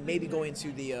Stitching and then maybe go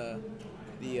into the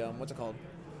what's it called?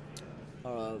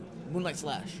 Moonlight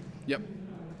Slash. Yep.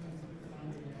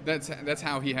 That's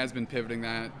how he has been pivoting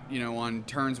that, on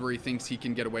turns where he thinks he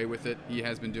can get away with it. He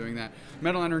has been doing that.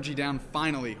 Metal Energy down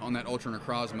finally on that Ultra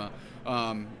Necrozma.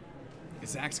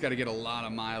 Zack's got to get a lot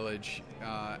of mileage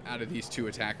out of these 2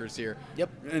 attackers here. Yep.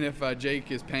 And if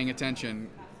Jake is paying attention,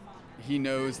 he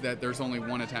knows that there's only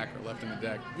 1 attacker left in the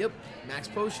deck. Yep. Max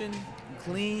Potion,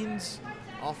 cleans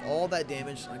off all that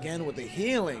damage, again with the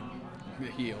healing.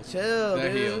 The heals. Chill, the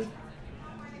dude. heals.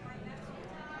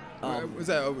 Was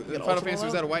that in Final Fantasy?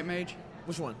 Was that a white mage?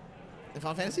 Which one? In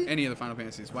Final Fantasy? Any of the Final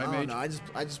Fantasies? White mage? No, I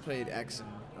just played X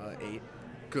and 8.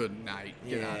 Good night.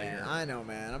 Get out of here. I know,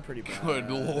 man. I'm pretty bad. Good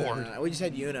lord. We just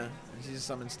had Yuna. She just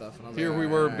summoned stuff. And I was Here like, we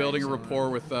were all building a right, rapport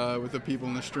with the people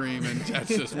in the stream, and that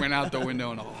just went out the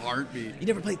window in a heartbeat. You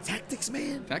never played Tactics,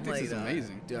 man? Tactics is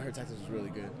amazing. Dude, I heard Tactics was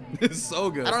really good. It's so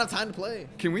good. I don't have time to play.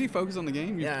 Can we focus on the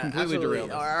game? You completely absolutely.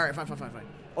 derailed us. All right, fine.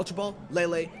 Ultra Ball,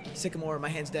 Lele, Sycamore, my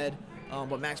hand's dead,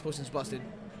 but Max Potion's busted,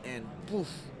 and poof,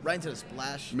 right into the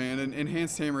splash. Man, an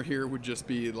Enhanced Hammer here would just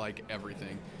be like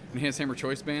everything. Enhanced Hammer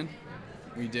Choice Band.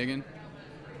 We digging?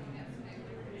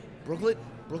 Brooklet,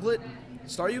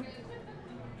 star you?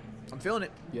 I'm feeling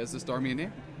it. He has to star me in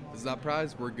here. This is our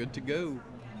prize. We're good to go.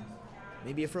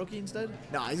 Maybe a Froakie instead?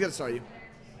 Nah, he's got to star you.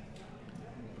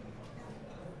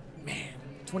 Man,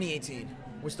 2018.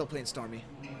 We're still playing Starmie.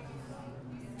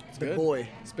 It's good. Big boy.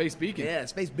 Space Beacon. Yeah,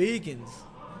 Space Beacons.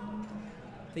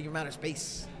 Take him out of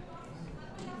space.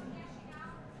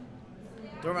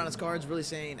 Throw around his cards, really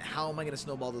saying, how am I going to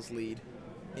snowball this lead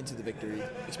into the victory?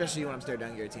 Especially when I'm staring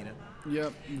down Giratina.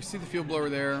 Yep. We see the Field Blower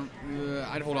there.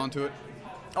 I'd hold on to it.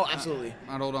 Oh, absolutely.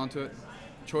 I'd hold on to it.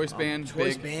 Choice Band.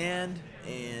 Choice big. Band,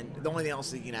 and the only thing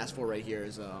else that you can ask for right here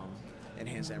is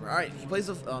Enhanced Hammer. All right, he plays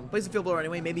the Field Blower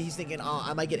anyway. Maybe he's thinking,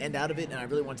 I might get end out of it, and I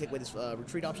really want to take away this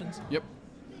retreat options. Yep.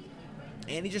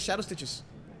 And he just Shadow Stitches.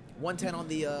 110 on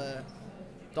the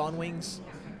Dawn Wings.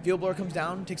 Field Blower comes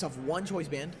down, takes off 1 Choice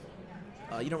Band.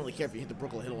 You don't really care if you hit the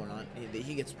Brooklet Hill or not.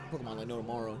 He gets Pokemon like no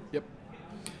tomorrow. Yep.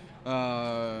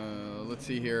 Let's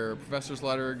see here. Professor's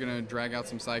Letter, gonna drag out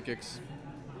some Psychics.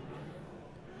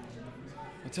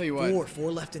 I'll tell you what.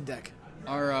 4 left in deck.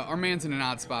 Our man's in an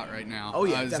odd spot right now. Oh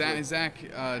yeah, definitely. Zack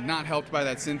not helped by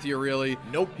that Cynthia really.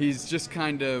 Nope. He's just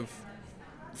kind of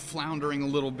floundering a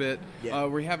little bit. Yeah.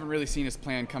 We haven't really seen his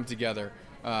plan come together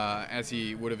as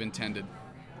he would have intended.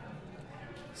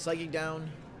 Psychic down,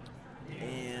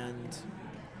 and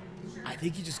I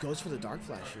think he just goes for the Dark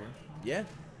Flash here. Yeah.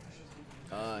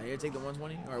 Here, take the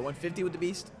 120 or 150 with the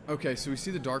Beast. Okay, so we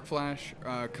see the Dark Flash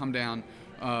come down.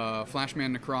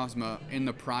 Flashman Necrozma in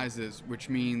the prizes, which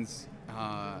means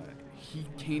he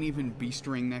can't even Beast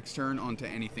Ring next turn onto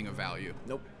anything of value.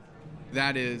 Nope.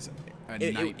 That is a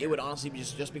nightmare. It would honestly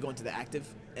just be going to the active,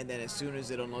 and then as soon as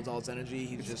it unloads all its energy,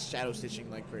 he's just Shadow Stitching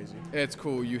like crazy. It's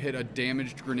cool. You hit a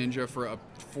damaged Greninja for a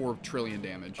 4 trillion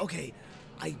damage. Okay,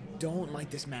 I don't like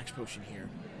this Max Potion here.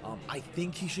 I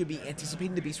think he should be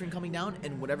anticipating the Beast Ring coming down,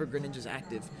 and whatever Greninja's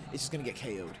active is just going to get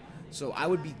KO'd. So I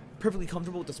would be perfectly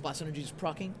comfortable with the Splash Energy just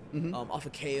proccing off a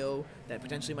KO that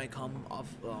potentially might come off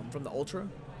from the Ultra.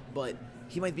 But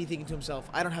he might be thinking to himself,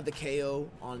 I don't have the KO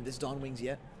on this Dawn Wings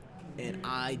yet. and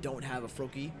I don't have a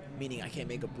Froakie, meaning I can't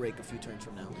make a break a few turns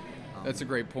from now. That's a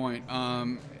great point.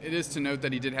 It is to note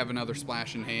that he did have another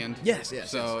splash in hand. Yes.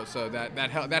 So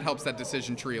that helps that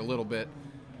decision tree a little bit.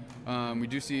 We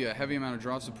do see a heavy amount of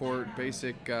draw support,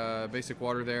 basic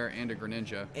water there, and a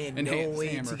Greninja. And no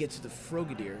way to get to the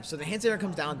Frogadier. So the Hand Hammer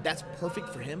comes down. That's perfect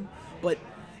for him, but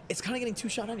it's kind of getting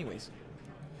two-shot anyways,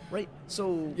 right?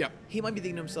 So he might be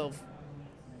thinking to himself,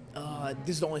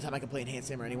 this is the only time I can play Enhanced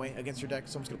Hammer anyway against your deck,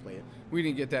 so I'm just going to play it. We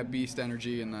didn't get that Beast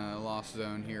energy in the Lost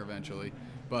Zone here eventually,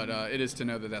 but it is to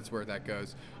know that that's where that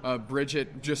goes.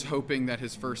 Bridget just hoping that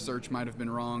his first search might have been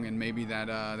wrong and maybe that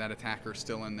attacker's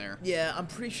still in there. Yeah, I'm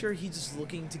pretty sure he's just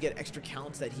looking to get extra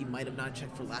counts that he might have not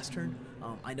checked for last turn.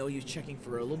 I know he was checking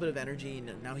for a little bit of energy,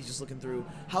 and now he's just looking through,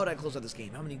 how would I close out this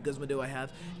game? How many Guzma do I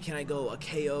have? Can I go a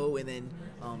KO and then,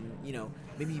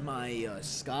 maybe my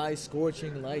Sky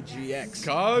Scorching Light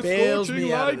GX bails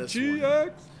me out of this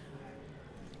one.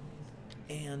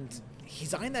 And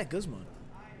he's eyeing that Guzma.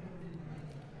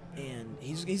 And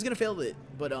he's going to fail it,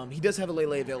 but he does have a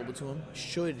Lele available to him.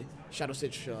 Should Shadow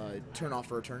Stitch turn off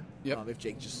for a turn, if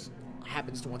Jake just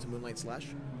happens to want to Moonlight Slash.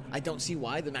 I don't see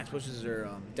why. The max pushes are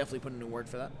definitely putting in work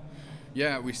for that.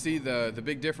 Yeah, we see the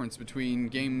big difference between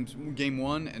game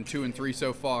 1 and 2 and 3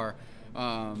 so far.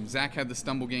 Zack had the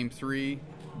stumble game 3,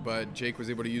 but Jake was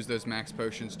able to use those max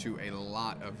potions to a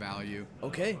lot of value.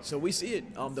 Okay, so we see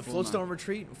it. The Floatstone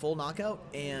Retreat, full knockout,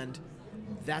 and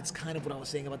that's kind of what I was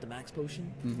saying about the max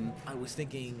potion. I was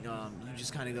thinking you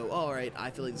just kind of go, all right, I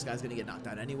feel like this guy's going to get knocked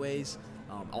out anyways.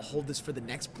 I'll hold this for the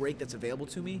next break that's available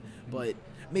to me, but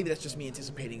maybe that's just me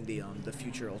anticipating the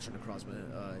future Ultra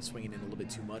Necrozma swinging in a little bit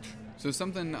too much. So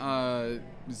something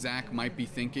Zack might be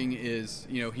thinking is,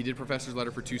 he did Professor's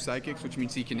Letter for 2 Psychics, which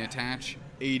means he can attach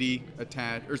 80,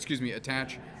 attach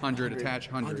 100,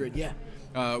 attach 100.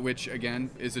 Yeah. Which, again,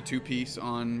 is a 2-piece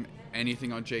on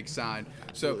anything on Jake's side.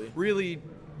 Absolutely. So really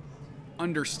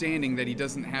understanding that he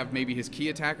doesn't have maybe his key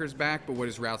attackers back, but what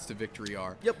his routes to victory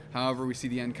are. Yep. However, we see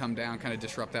the end come down, kind of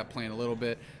disrupt that plan a little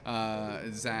bit.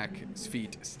 Zack's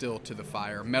feet still to the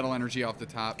fire. Metal energy off the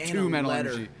top. And 2 metal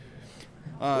letter.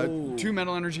 energy. 2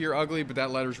 metal energy are ugly, but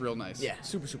that letter's real nice. Yeah,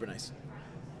 super, super nice.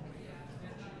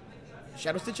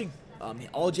 Shadow Stitching.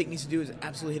 All Jake needs to do is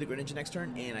absolutely hit a Greninja next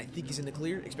turn, and I think he's in the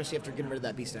clear, especially after getting rid of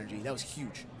that Beast energy. That was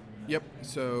huge. Yep,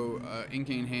 so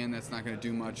Inking in hand, that's not going to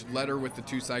do much. Letter with the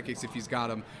 2 Psychics if he's got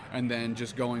them, and then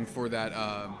just going for that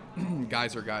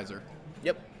Geyser.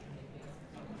 Yep.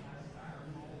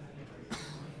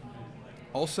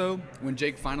 Also, when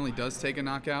Jake finally does take a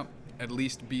knockout, at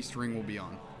least Beast Ring will be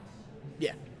on.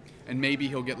 Yeah. And maybe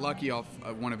he'll get lucky off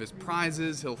one of his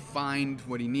prizes, he'll find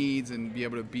what he needs and be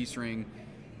able to Beast Ring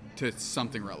to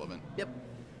something relevant. Yep.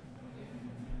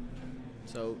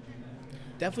 So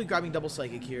definitely grabbing double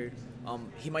Psychic here.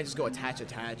 He might just go attach,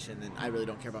 and then I really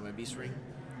don't care about my Beast Ring.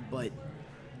 But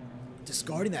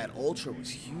discarding that Ultra was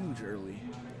huge early.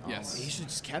 Yes. He should have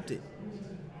just kept it.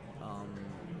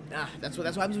 That's what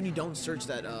happens when you don't search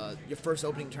that your first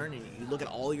opening turn and you look at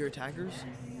all your attackers.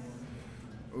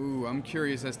 Ooh, I'm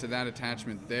curious as to that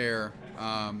attachment there.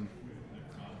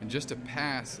 And just to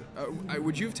pass,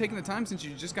 would you have taken the time, since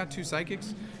you just got 2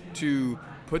 Psychics, to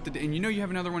put and you have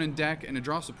another one in deck and a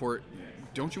draw support?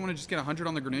 Don't you want to just get 100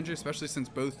 on the Greninja, especially since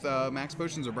both max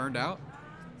potions are burned out?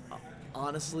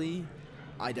 Honestly,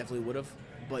 I definitely would have.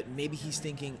 But maybe he's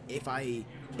thinking, if I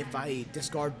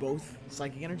discard both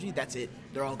Psychic Energy, that's it.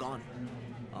 They're all gone.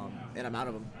 And I'm out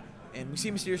of them. And we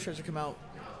see Mysterious Treasure come out.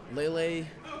 Lele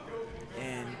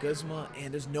and Guzma,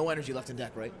 and there's no energy left in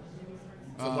deck, right?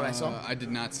 From what I saw? I did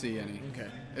not see any. Okay.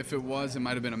 If it was, it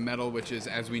might have been a metal, which is,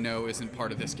 as we know, isn't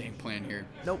part of this game plan here.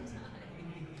 Nope.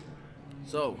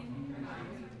 So,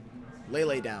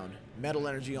 Lele down. Metal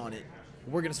energy on it.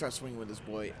 We're going to start swinging with this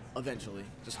boy eventually.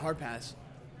 Just hard pass.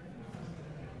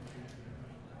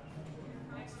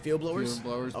 Field blowers. Field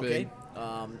blowers, okay. big.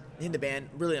 In the ban,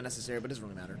 really unnecessary, but it doesn't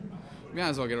really matter. You might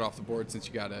as well get it off the board since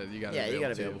you got it. Yeah, you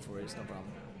got it available for it. It's no problem.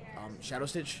 Shadow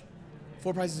Stitch,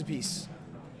 4 prizes apiece.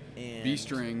 And Beast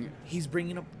Ring. He's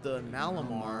bringing up the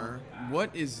Malamar.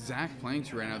 What is Zack playing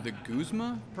to right now? The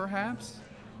Guzma, perhaps?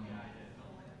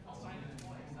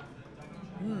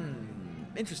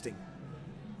 Interesting.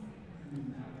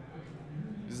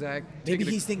 Zack. Maybe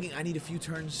he's thinking, I need a few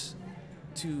turns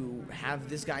to have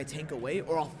this guy tank away,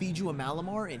 or I'll feed you a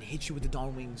Malamar and hit you with the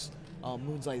Dawnwings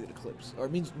Moon's Light Eclipse, or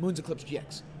Moon's Eclipse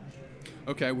GX.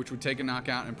 Okay, which would take a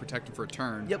knockout and protect him for a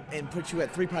turn. Yep, and put you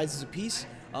at 3 prizes apiece,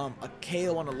 a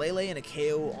KO on a Lele and a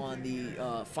KO on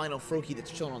the final Froakie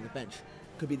that's chilling on the bench.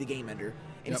 could be the game ender.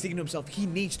 And he's thinking to himself, he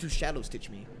needs to Shadow Stitch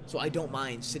me, so I don't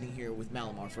mind sitting here with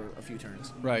Malamar for a few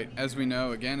turns. Right. As we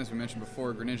know, again, as we mentioned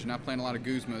before, Greninja not playing a lot of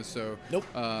Guzmas, so Nope.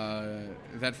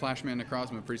 That Flashman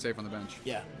Necrozma pretty safe on the bench.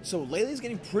 Yeah. So Lele's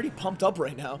getting pretty pumped up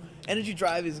right now. Energy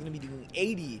Drive is going to be doing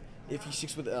 80 if he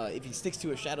sticks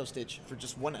to a Shadow Stitch for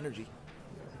just 1 energy.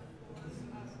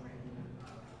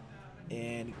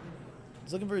 And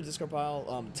he's looking for a discard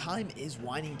pile. Time is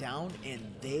winding down, and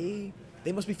they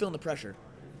must be feeling the pressure.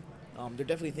 They're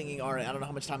definitely thinking, all right, I don't know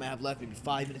how much time I have left, maybe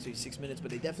 5 minutes, maybe 6 minutes, but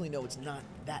they definitely know it's not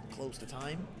that close to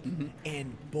time.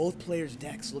 And both players'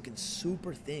 decks looking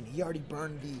super thin. He already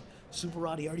burned the Super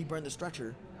Rod, he already burned the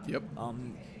Stretcher. Yep.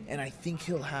 And I think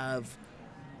he'll have...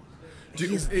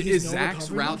 Is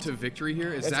Zach's route to victory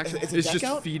here? Is Zach's it's a deck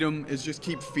out? Just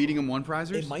keep feeding him one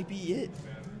prizers? It might be it.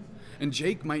 And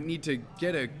Jake might need to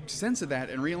get a sense of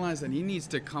that and realize that he needs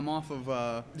to come off of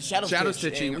The shadow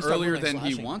stitching earlier than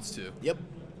he wants to. Yep.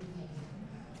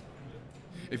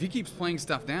 If he keeps playing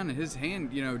stuff down in his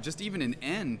hand, just even an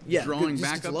N, Yeah, drawing just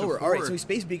back gets up lower. to 4. All right, so he's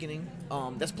Space Beaconing.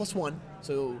 That's +1,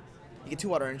 so you get 2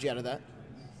 water energy out of that.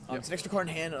 It's an extra card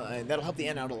in hand, and that'll help the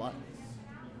N out a lot.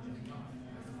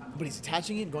 But he's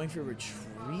attaching it, going for a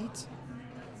retreat.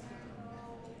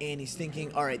 And he's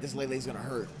thinking, all right, this Lele's going to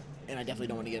hurt. And I definitely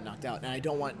don't want to get knocked out. And I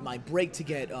don't want my break to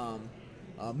get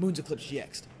Moon's Eclipse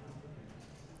GX'd.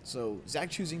 So Zack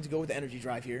choosing to go with the Energy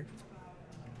Drive here.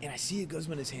 And I see a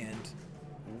Guzma in his hand.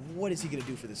 What is he going to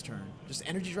do for this turn? Just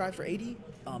Energy Drive for 80?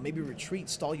 Maybe retreat,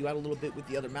 stall you out a little bit with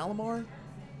the other Malamar.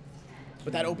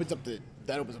 But that opens up the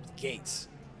gates.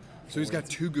 So he's got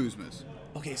 2 Guzmas.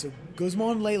 Okay, so Guzma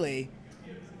on Lele,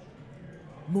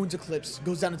 Moon's Eclipse,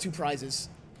 goes down to 2 prizes.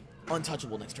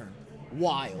 Untouchable next turn.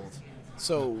 Wild.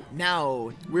 So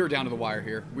now... We're down to the wire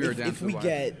here. If we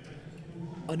get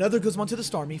another Guzman to the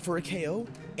Starmie for a KO,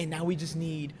 and now we just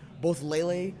need both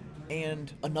Lele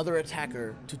and another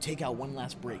attacker to take out one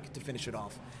last break to finish it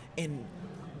off. And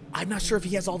I'm not sure if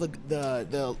he has all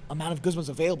the amount of Guzmans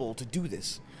available to do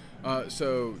this.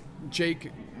 So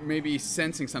Jake maybe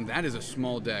sensing something. That is a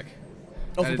small deck.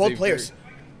 Oh, for both players.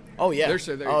 Oh, yeah.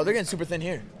 They're getting super thin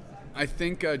here. I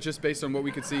think just based on what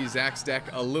we could see, Zach's deck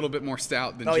a little bit more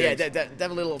stout than Jake's. Jake's. Yeah,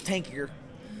 definitely a little tankier.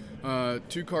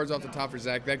 2 cards off the top for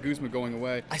Zach. That Guzma going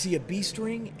away. I see a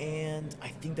B-String, and I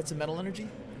think that's a Metal Energy.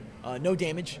 No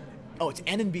damage. Oh, it's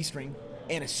N and B-String.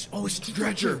 And a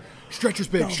Stretcher. Stretcher's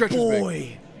big. Stretcher's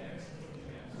big.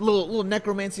 Little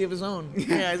necromancy of his own.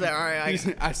 Yeah, he's like, all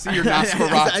right. I see your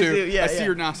Nosferatu. I see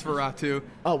your Nosferatu.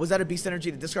 Oh, was that a Beast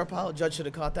Energy to discard pile? Judge should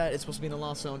have caught that. It's supposed to be in the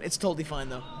lost zone. It's totally fine,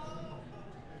 though.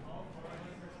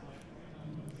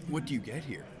 What do you get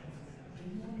here?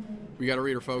 We got a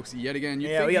reader, folks. Yet again. We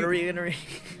got to read.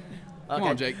 Come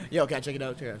on, Jake. Yo, can I check it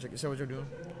out? Check it. See what you're doing.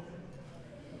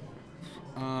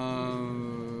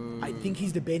 I think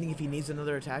he's debating if he needs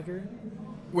another attacker.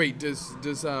 Wait, does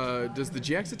the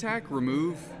GX attack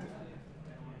remove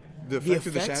the effect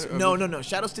of the shadow? No.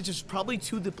 Shadow Stitch is probably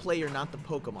to the player, not the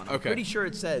Pokemon. I'm pretty sure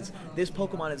it says this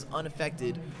Pokemon is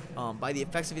unaffected by the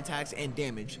effects of attacks and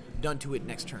damage done to it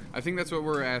next turn. I think that's what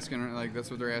we're asking. Like that's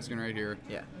what they're asking right here.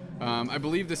 Yeah. I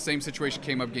believe the same situation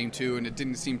came up game 2, and it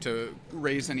didn't seem to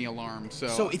raise any alarm.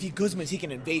 So if he Guzmas, he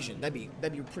can invasion. That'd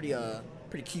be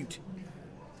pretty cute.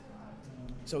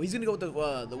 So he's gonna go with the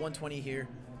 120 here.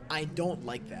 I don't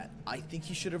like that. I think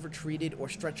he should have retreated or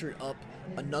stretchered up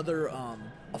another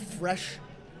a fresh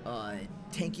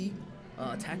tanky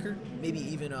attacker. Maybe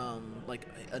even like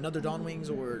another Dawn Wings,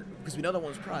 or because we know that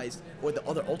one's prized, or the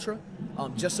other Ultra,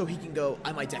 just so he can go,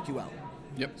 I might deck you out.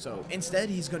 Yep. So instead,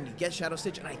 he's going to get Shadow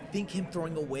Stitch, and I think him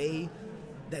throwing away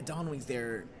that Dawn Wings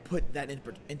there put that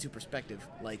into perspective.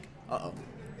 Like,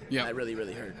 yeah, that really,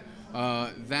 really hurt.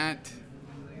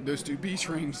 Those 2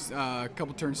 B-Strings a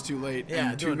couple turns too late,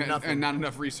 yeah, and not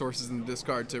enough resources in the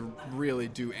discard to really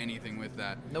do anything with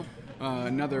that. Nope.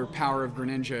 Another power of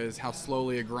Greninja is how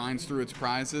slowly it grinds through its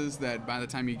prizes, that by the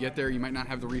time you get there, you might not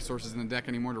have the resources in the deck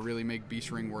anymore to really make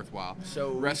B-String worthwhile. So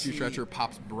Rescue Stretcher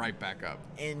pops right back up.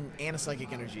 And a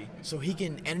Psychic Energy. So he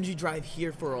can Energy Drive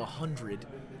here for 100,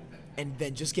 and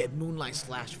then just get Moonlight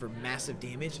Slash for massive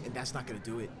damage, and that's not going to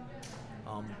do it.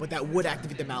 But that would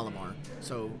activate the Malamar.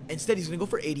 So instead, he's going to go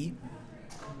for 80.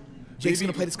 Jake's going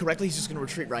to play this correctly. He's just going to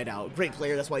retreat right out. Great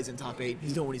player. That's why he's in top 8.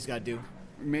 He's doing what he's got to do.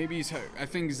 Maybe I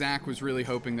think Zach was really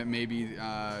hoping that maybe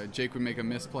Jake would make a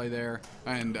misplay there,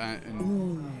 and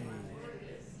Ooh.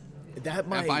 That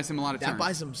buys him a lot of turns. That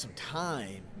buys him some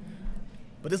time.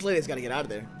 But this lady's got to get out of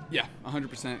there. Yeah,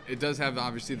 100%. It does have,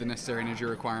 obviously, the necessary energy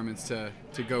requirements to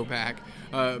go back.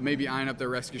 Maybe eyeing up their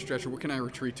Rescue Stretcher. What can I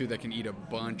retreat to that can eat a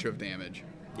bunch of damage?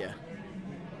 Yeah.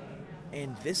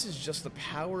 And this is just the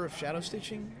power of Shadow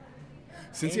Stitching.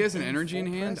 Since he has an energy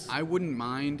in hand, I wouldn't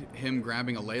mind him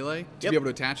grabbing a Lele to be able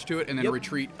to attach to it and then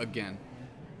retreat again.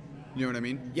 You know what I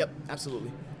mean? Yep,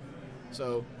 absolutely.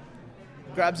 So,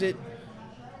 grabs it,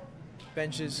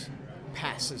 benches,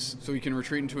 passes. So he can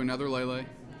retreat into another Lele.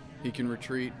 He can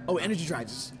retreat. Oh, energy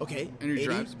drives. Okay. Energy 80?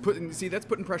 drives. See, that's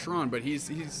putting pressure on, but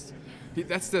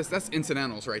that's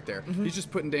incidentals right there. He's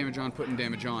just putting damage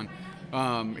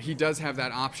on. He does have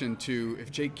that option to,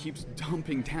 if Jake keeps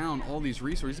dumping down all these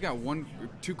resources, he's got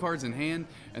 2 cards in hand,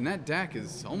 and that deck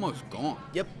is almost gone.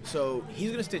 Yep. So he's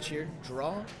gonna stitch here.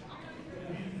 Draw.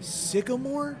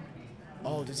 Sycamore.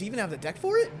 Oh, does he even have the deck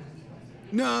for it?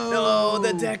 No,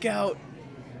 the deck out.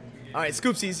 All right,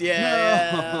 Scoopsies.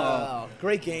 Yeah.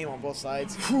 Great game on both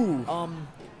sides.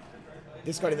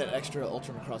 Discarding that extra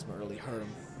Ultra Necrozma early hurt him.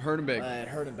 Hurt him big. It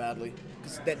hurt him badly.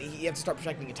 Because then you have to start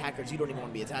protecting attackers you don't even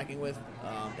want to be attacking with.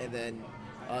 And then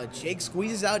Jake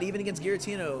squeezes out even against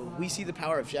Giratina. We see the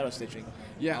power of Shadow Stitching.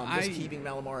 Yeah, just keeping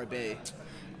Malamar at bay.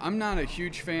 I'm not a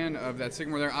huge fan of that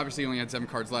Sycamore there. Obviously, he only had 7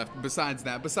 cards left. Besides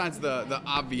the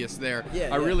obvious there,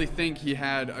 I really think he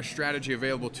had a strategy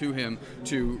available to him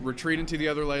to retreat into the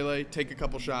other Lele, take a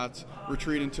couple shots,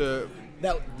 retreat into...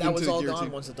 That was all gone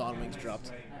once the Dawn Wings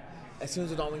dropped. As soon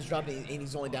as the Dawn Wings dropped and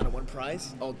he's only down to 1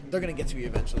 prize, they're gonna get to you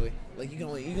eventually. Like you can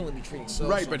only be treating so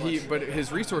right, so but much. but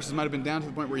his resources might have been down to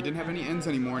the point where he didn't have any ends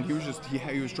anymore, and he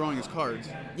was drawing his cards.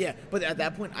 Yeah, but at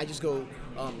that point, I just go.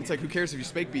 It's like, who cares if you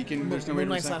Spake Beacon? There's no way to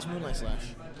Moonlight Slash.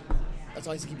 That's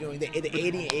all I used to keep doing. The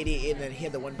 80, and then he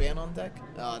had the 1 ban on deck.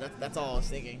 That's all I was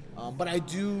thinking. But I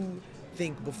do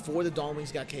think before the Dawn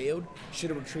Wings got KO'd,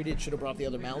 should have retreated, should have brought up the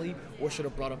other Mali, or should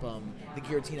have brought up the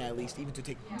Giratina at least, even to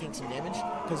take some damage,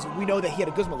 because we know that he had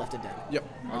a Guzma left in deck. Yep.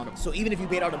 So even if you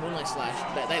bait out a Moonlight Slash,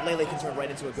 that Lele can turn right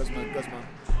into a Guzma.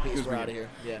 Please, we're out of here.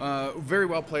 Yeah. Very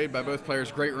well played by both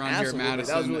players. Great run here at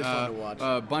Madison. That was really fun to watch.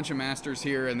 A bunch of masters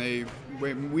here, and they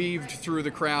weaved through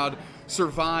the crowd,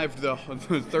 survived the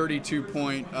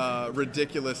 32-point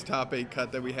ridiculous top 8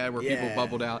 cut that we had where people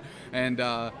bubbled out, and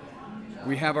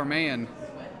we have our man,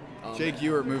 Jake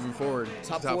Ewart, moving forward.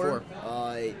 Top four.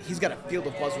 He's got a field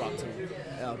of Buzzrock too.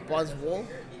 Buzzwole,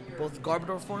 both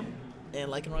Garbodor form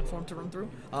and Lycanroc form to run through.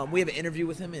 We have an interview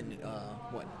with him in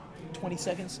 20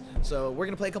 seconds. So we're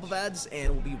gonna play a couple of ads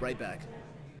and we'll be right back.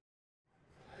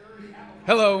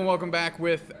 Hello and welcome back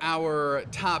with our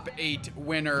top 8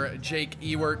 winner, Jake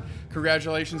Ewart.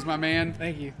 Congratulations, my man.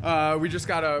 Thank you. We just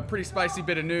got a pretty spicy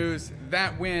bit of news.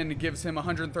 That win gives him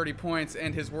 130 points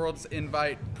and his Worlds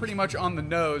invite pretty much on the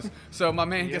nose. So my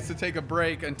man gets to take a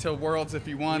break until Worlds if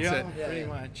he wants it. Yeah, pretty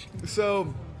much.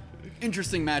 So,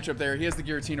 interesting matchup there. He has the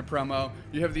Giratina promo.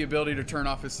 You have the ability to turn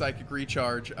off his Psychic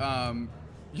Recharge.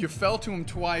 You fell to him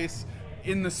twice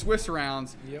in the Swiss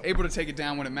rounds, able to take it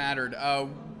down when it mattered.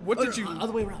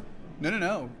 Other way around.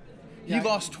 No. He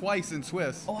lost twice in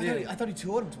Swiss. Oh, I thought he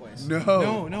 2-0'd him twice.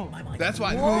 No. That's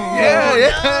why. Whoa,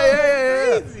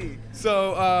 Yeah. crazy.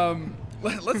 So,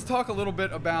 let's talk a little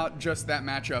bit about just that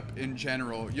matchup in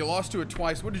general. You lost to it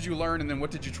twice. What did you learn, and then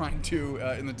what did you try and do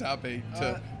in the top 8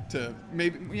 to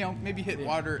maybe hit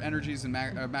water energies and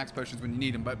max potions when you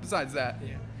need them? But besides that.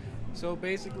 Yeah. So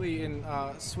basically in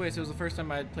Swiss, it was the first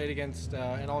time I had played against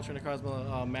an Ultra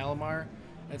Necrozma Malamar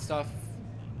and stuff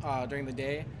during the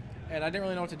day. And I didn't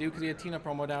really know what to do because he had Tina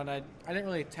promo down. I didn't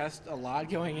really test a lot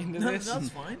going into this. That's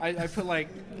fine. I put like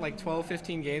 12,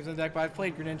 15 games in the deck, but I've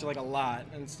played Greninja like a lot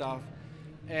and stuff.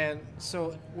 And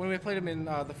so when we played him in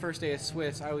the first day of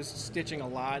Swiss, I was stitching a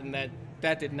lot, and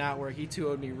that did not work. He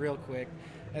 2-0'd me real quick.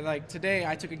 And like today,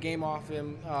 I took a game off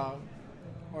him.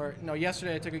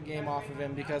 Yesterday I took a game off of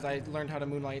him because I learned how to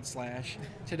Moonlight Slash.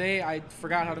 Today I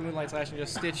forgot how to Moonlight Slash and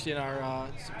just stitched in our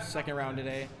second round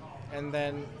today. And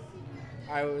then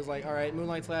I was like, all right,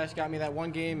 Moonlight Slash got me that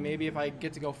one game. Maybe if I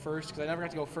get to go first, because I never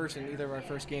got to go first in either of our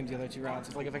first games the other 2 rounds.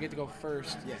 So like if I get to go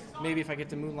first, maybe if I get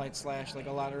to Moonlight Slash like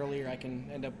a lot earlier, I can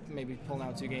end up maybe pulling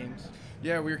out 2 games.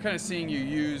 Yeah, we were kind of seeing you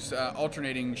use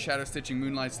alternating Shadow Stitching,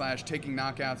 Moonlight Slash, taking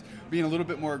knockouts, being a little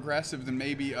bit more aggressive than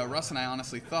maybe Russ and I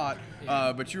honestly thought.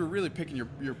 But you were really picking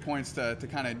your points to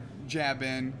kind of jab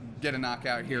in, get a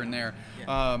knockout here and there.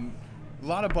 A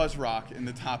lot of Buzzrock in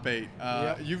the top 8.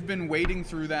 You've been wading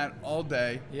through that all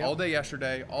day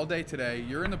yesterday, all day today.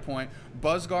 You're in the point.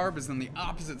 Buzzgarb is on the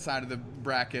opposite side of the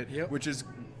bracket, which is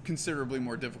considerably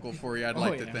more difficult for you, I'd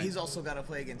like to think. He's also got to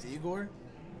play against Igor.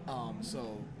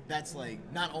 So that's like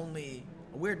not only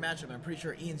a weird matchup, I'm pretty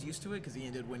sure Ian's used to it because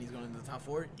Ian did when he's going into the top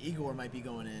 4. Igor might be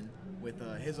going in with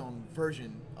his own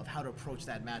version of how to approach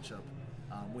that matchup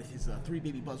with his 3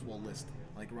 baby Buzzwole list.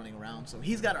 like running around. So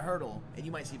he's got a hurdle, and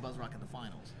you might see Buzzrock in the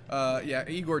finals. Yeah,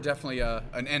 Igor definitely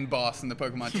an end boss in the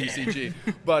Pokemon TCG.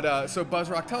 But so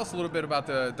Buzzrock, tell us a little bit about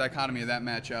the dichotomy of that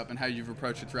matchup and how you've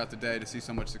approached it throughout the day to see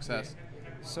so much success.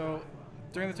 So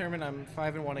during the tournament, I'm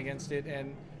 5-1 against it,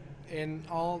 and in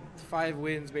all 5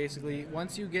 wins, basically,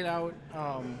 once you get out,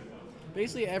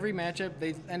 basically every matchup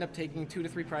they end up taking 2 to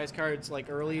 3 prize cards like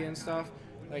early and stuff.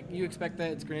 Like you expect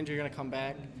that it's Greninja, you're gonna come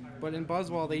back. But in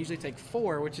Buzzwole, they usually take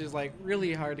 4, which is like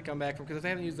really hard to come back from because if they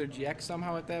haven't used their GX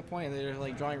somehow at that point and they're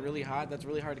like drawing really hot, that's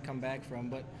really hard to come back from.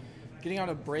 But getting out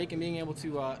a break and being able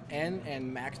to end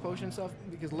and max potion stuff,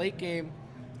 because late game,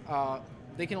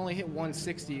 they can only hit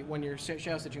 160 when you're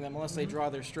shadow stitching them unless they draw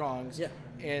their strongs. Yeah.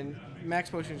 And max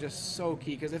potion is just so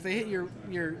key because if they hit your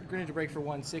Greninja break for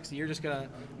 160, you're just gonna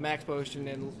max potion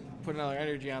and put another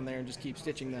energy on there and just keep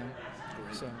stitching them.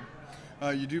 So.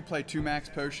 You do play 2 Max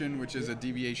Potion, which is a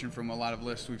deviation from a lot of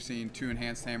lists we've seen. 2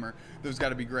 Enhanced Hammer. Those got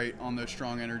to be great on those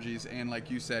strong energies, and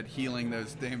like you said, healing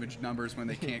those damage numbers when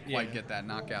they can't quite get that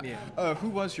knockout. Yeah. Who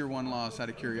was your one loss, out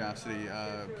of curiosity,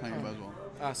 playing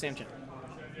Buzzwole? Sam Chen.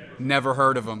 Never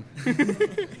heard of him.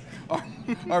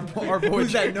 our boy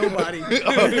Who's that nobody?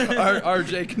 our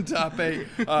Jake and Top 8.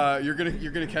 You're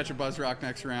gonna catch a Buzzrock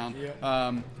next round.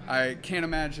 Yeah. I can't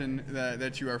imagine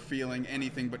that you are feeling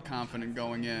anything but confident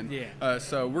going in. Yeah.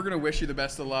 So we're gonna wish you the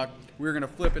best of luck. We're gonna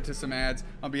flip it to some ads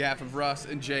on behalf of Russ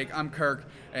and Jake. I'm Kirk,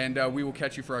 and we will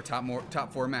catch you for our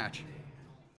top 4 match.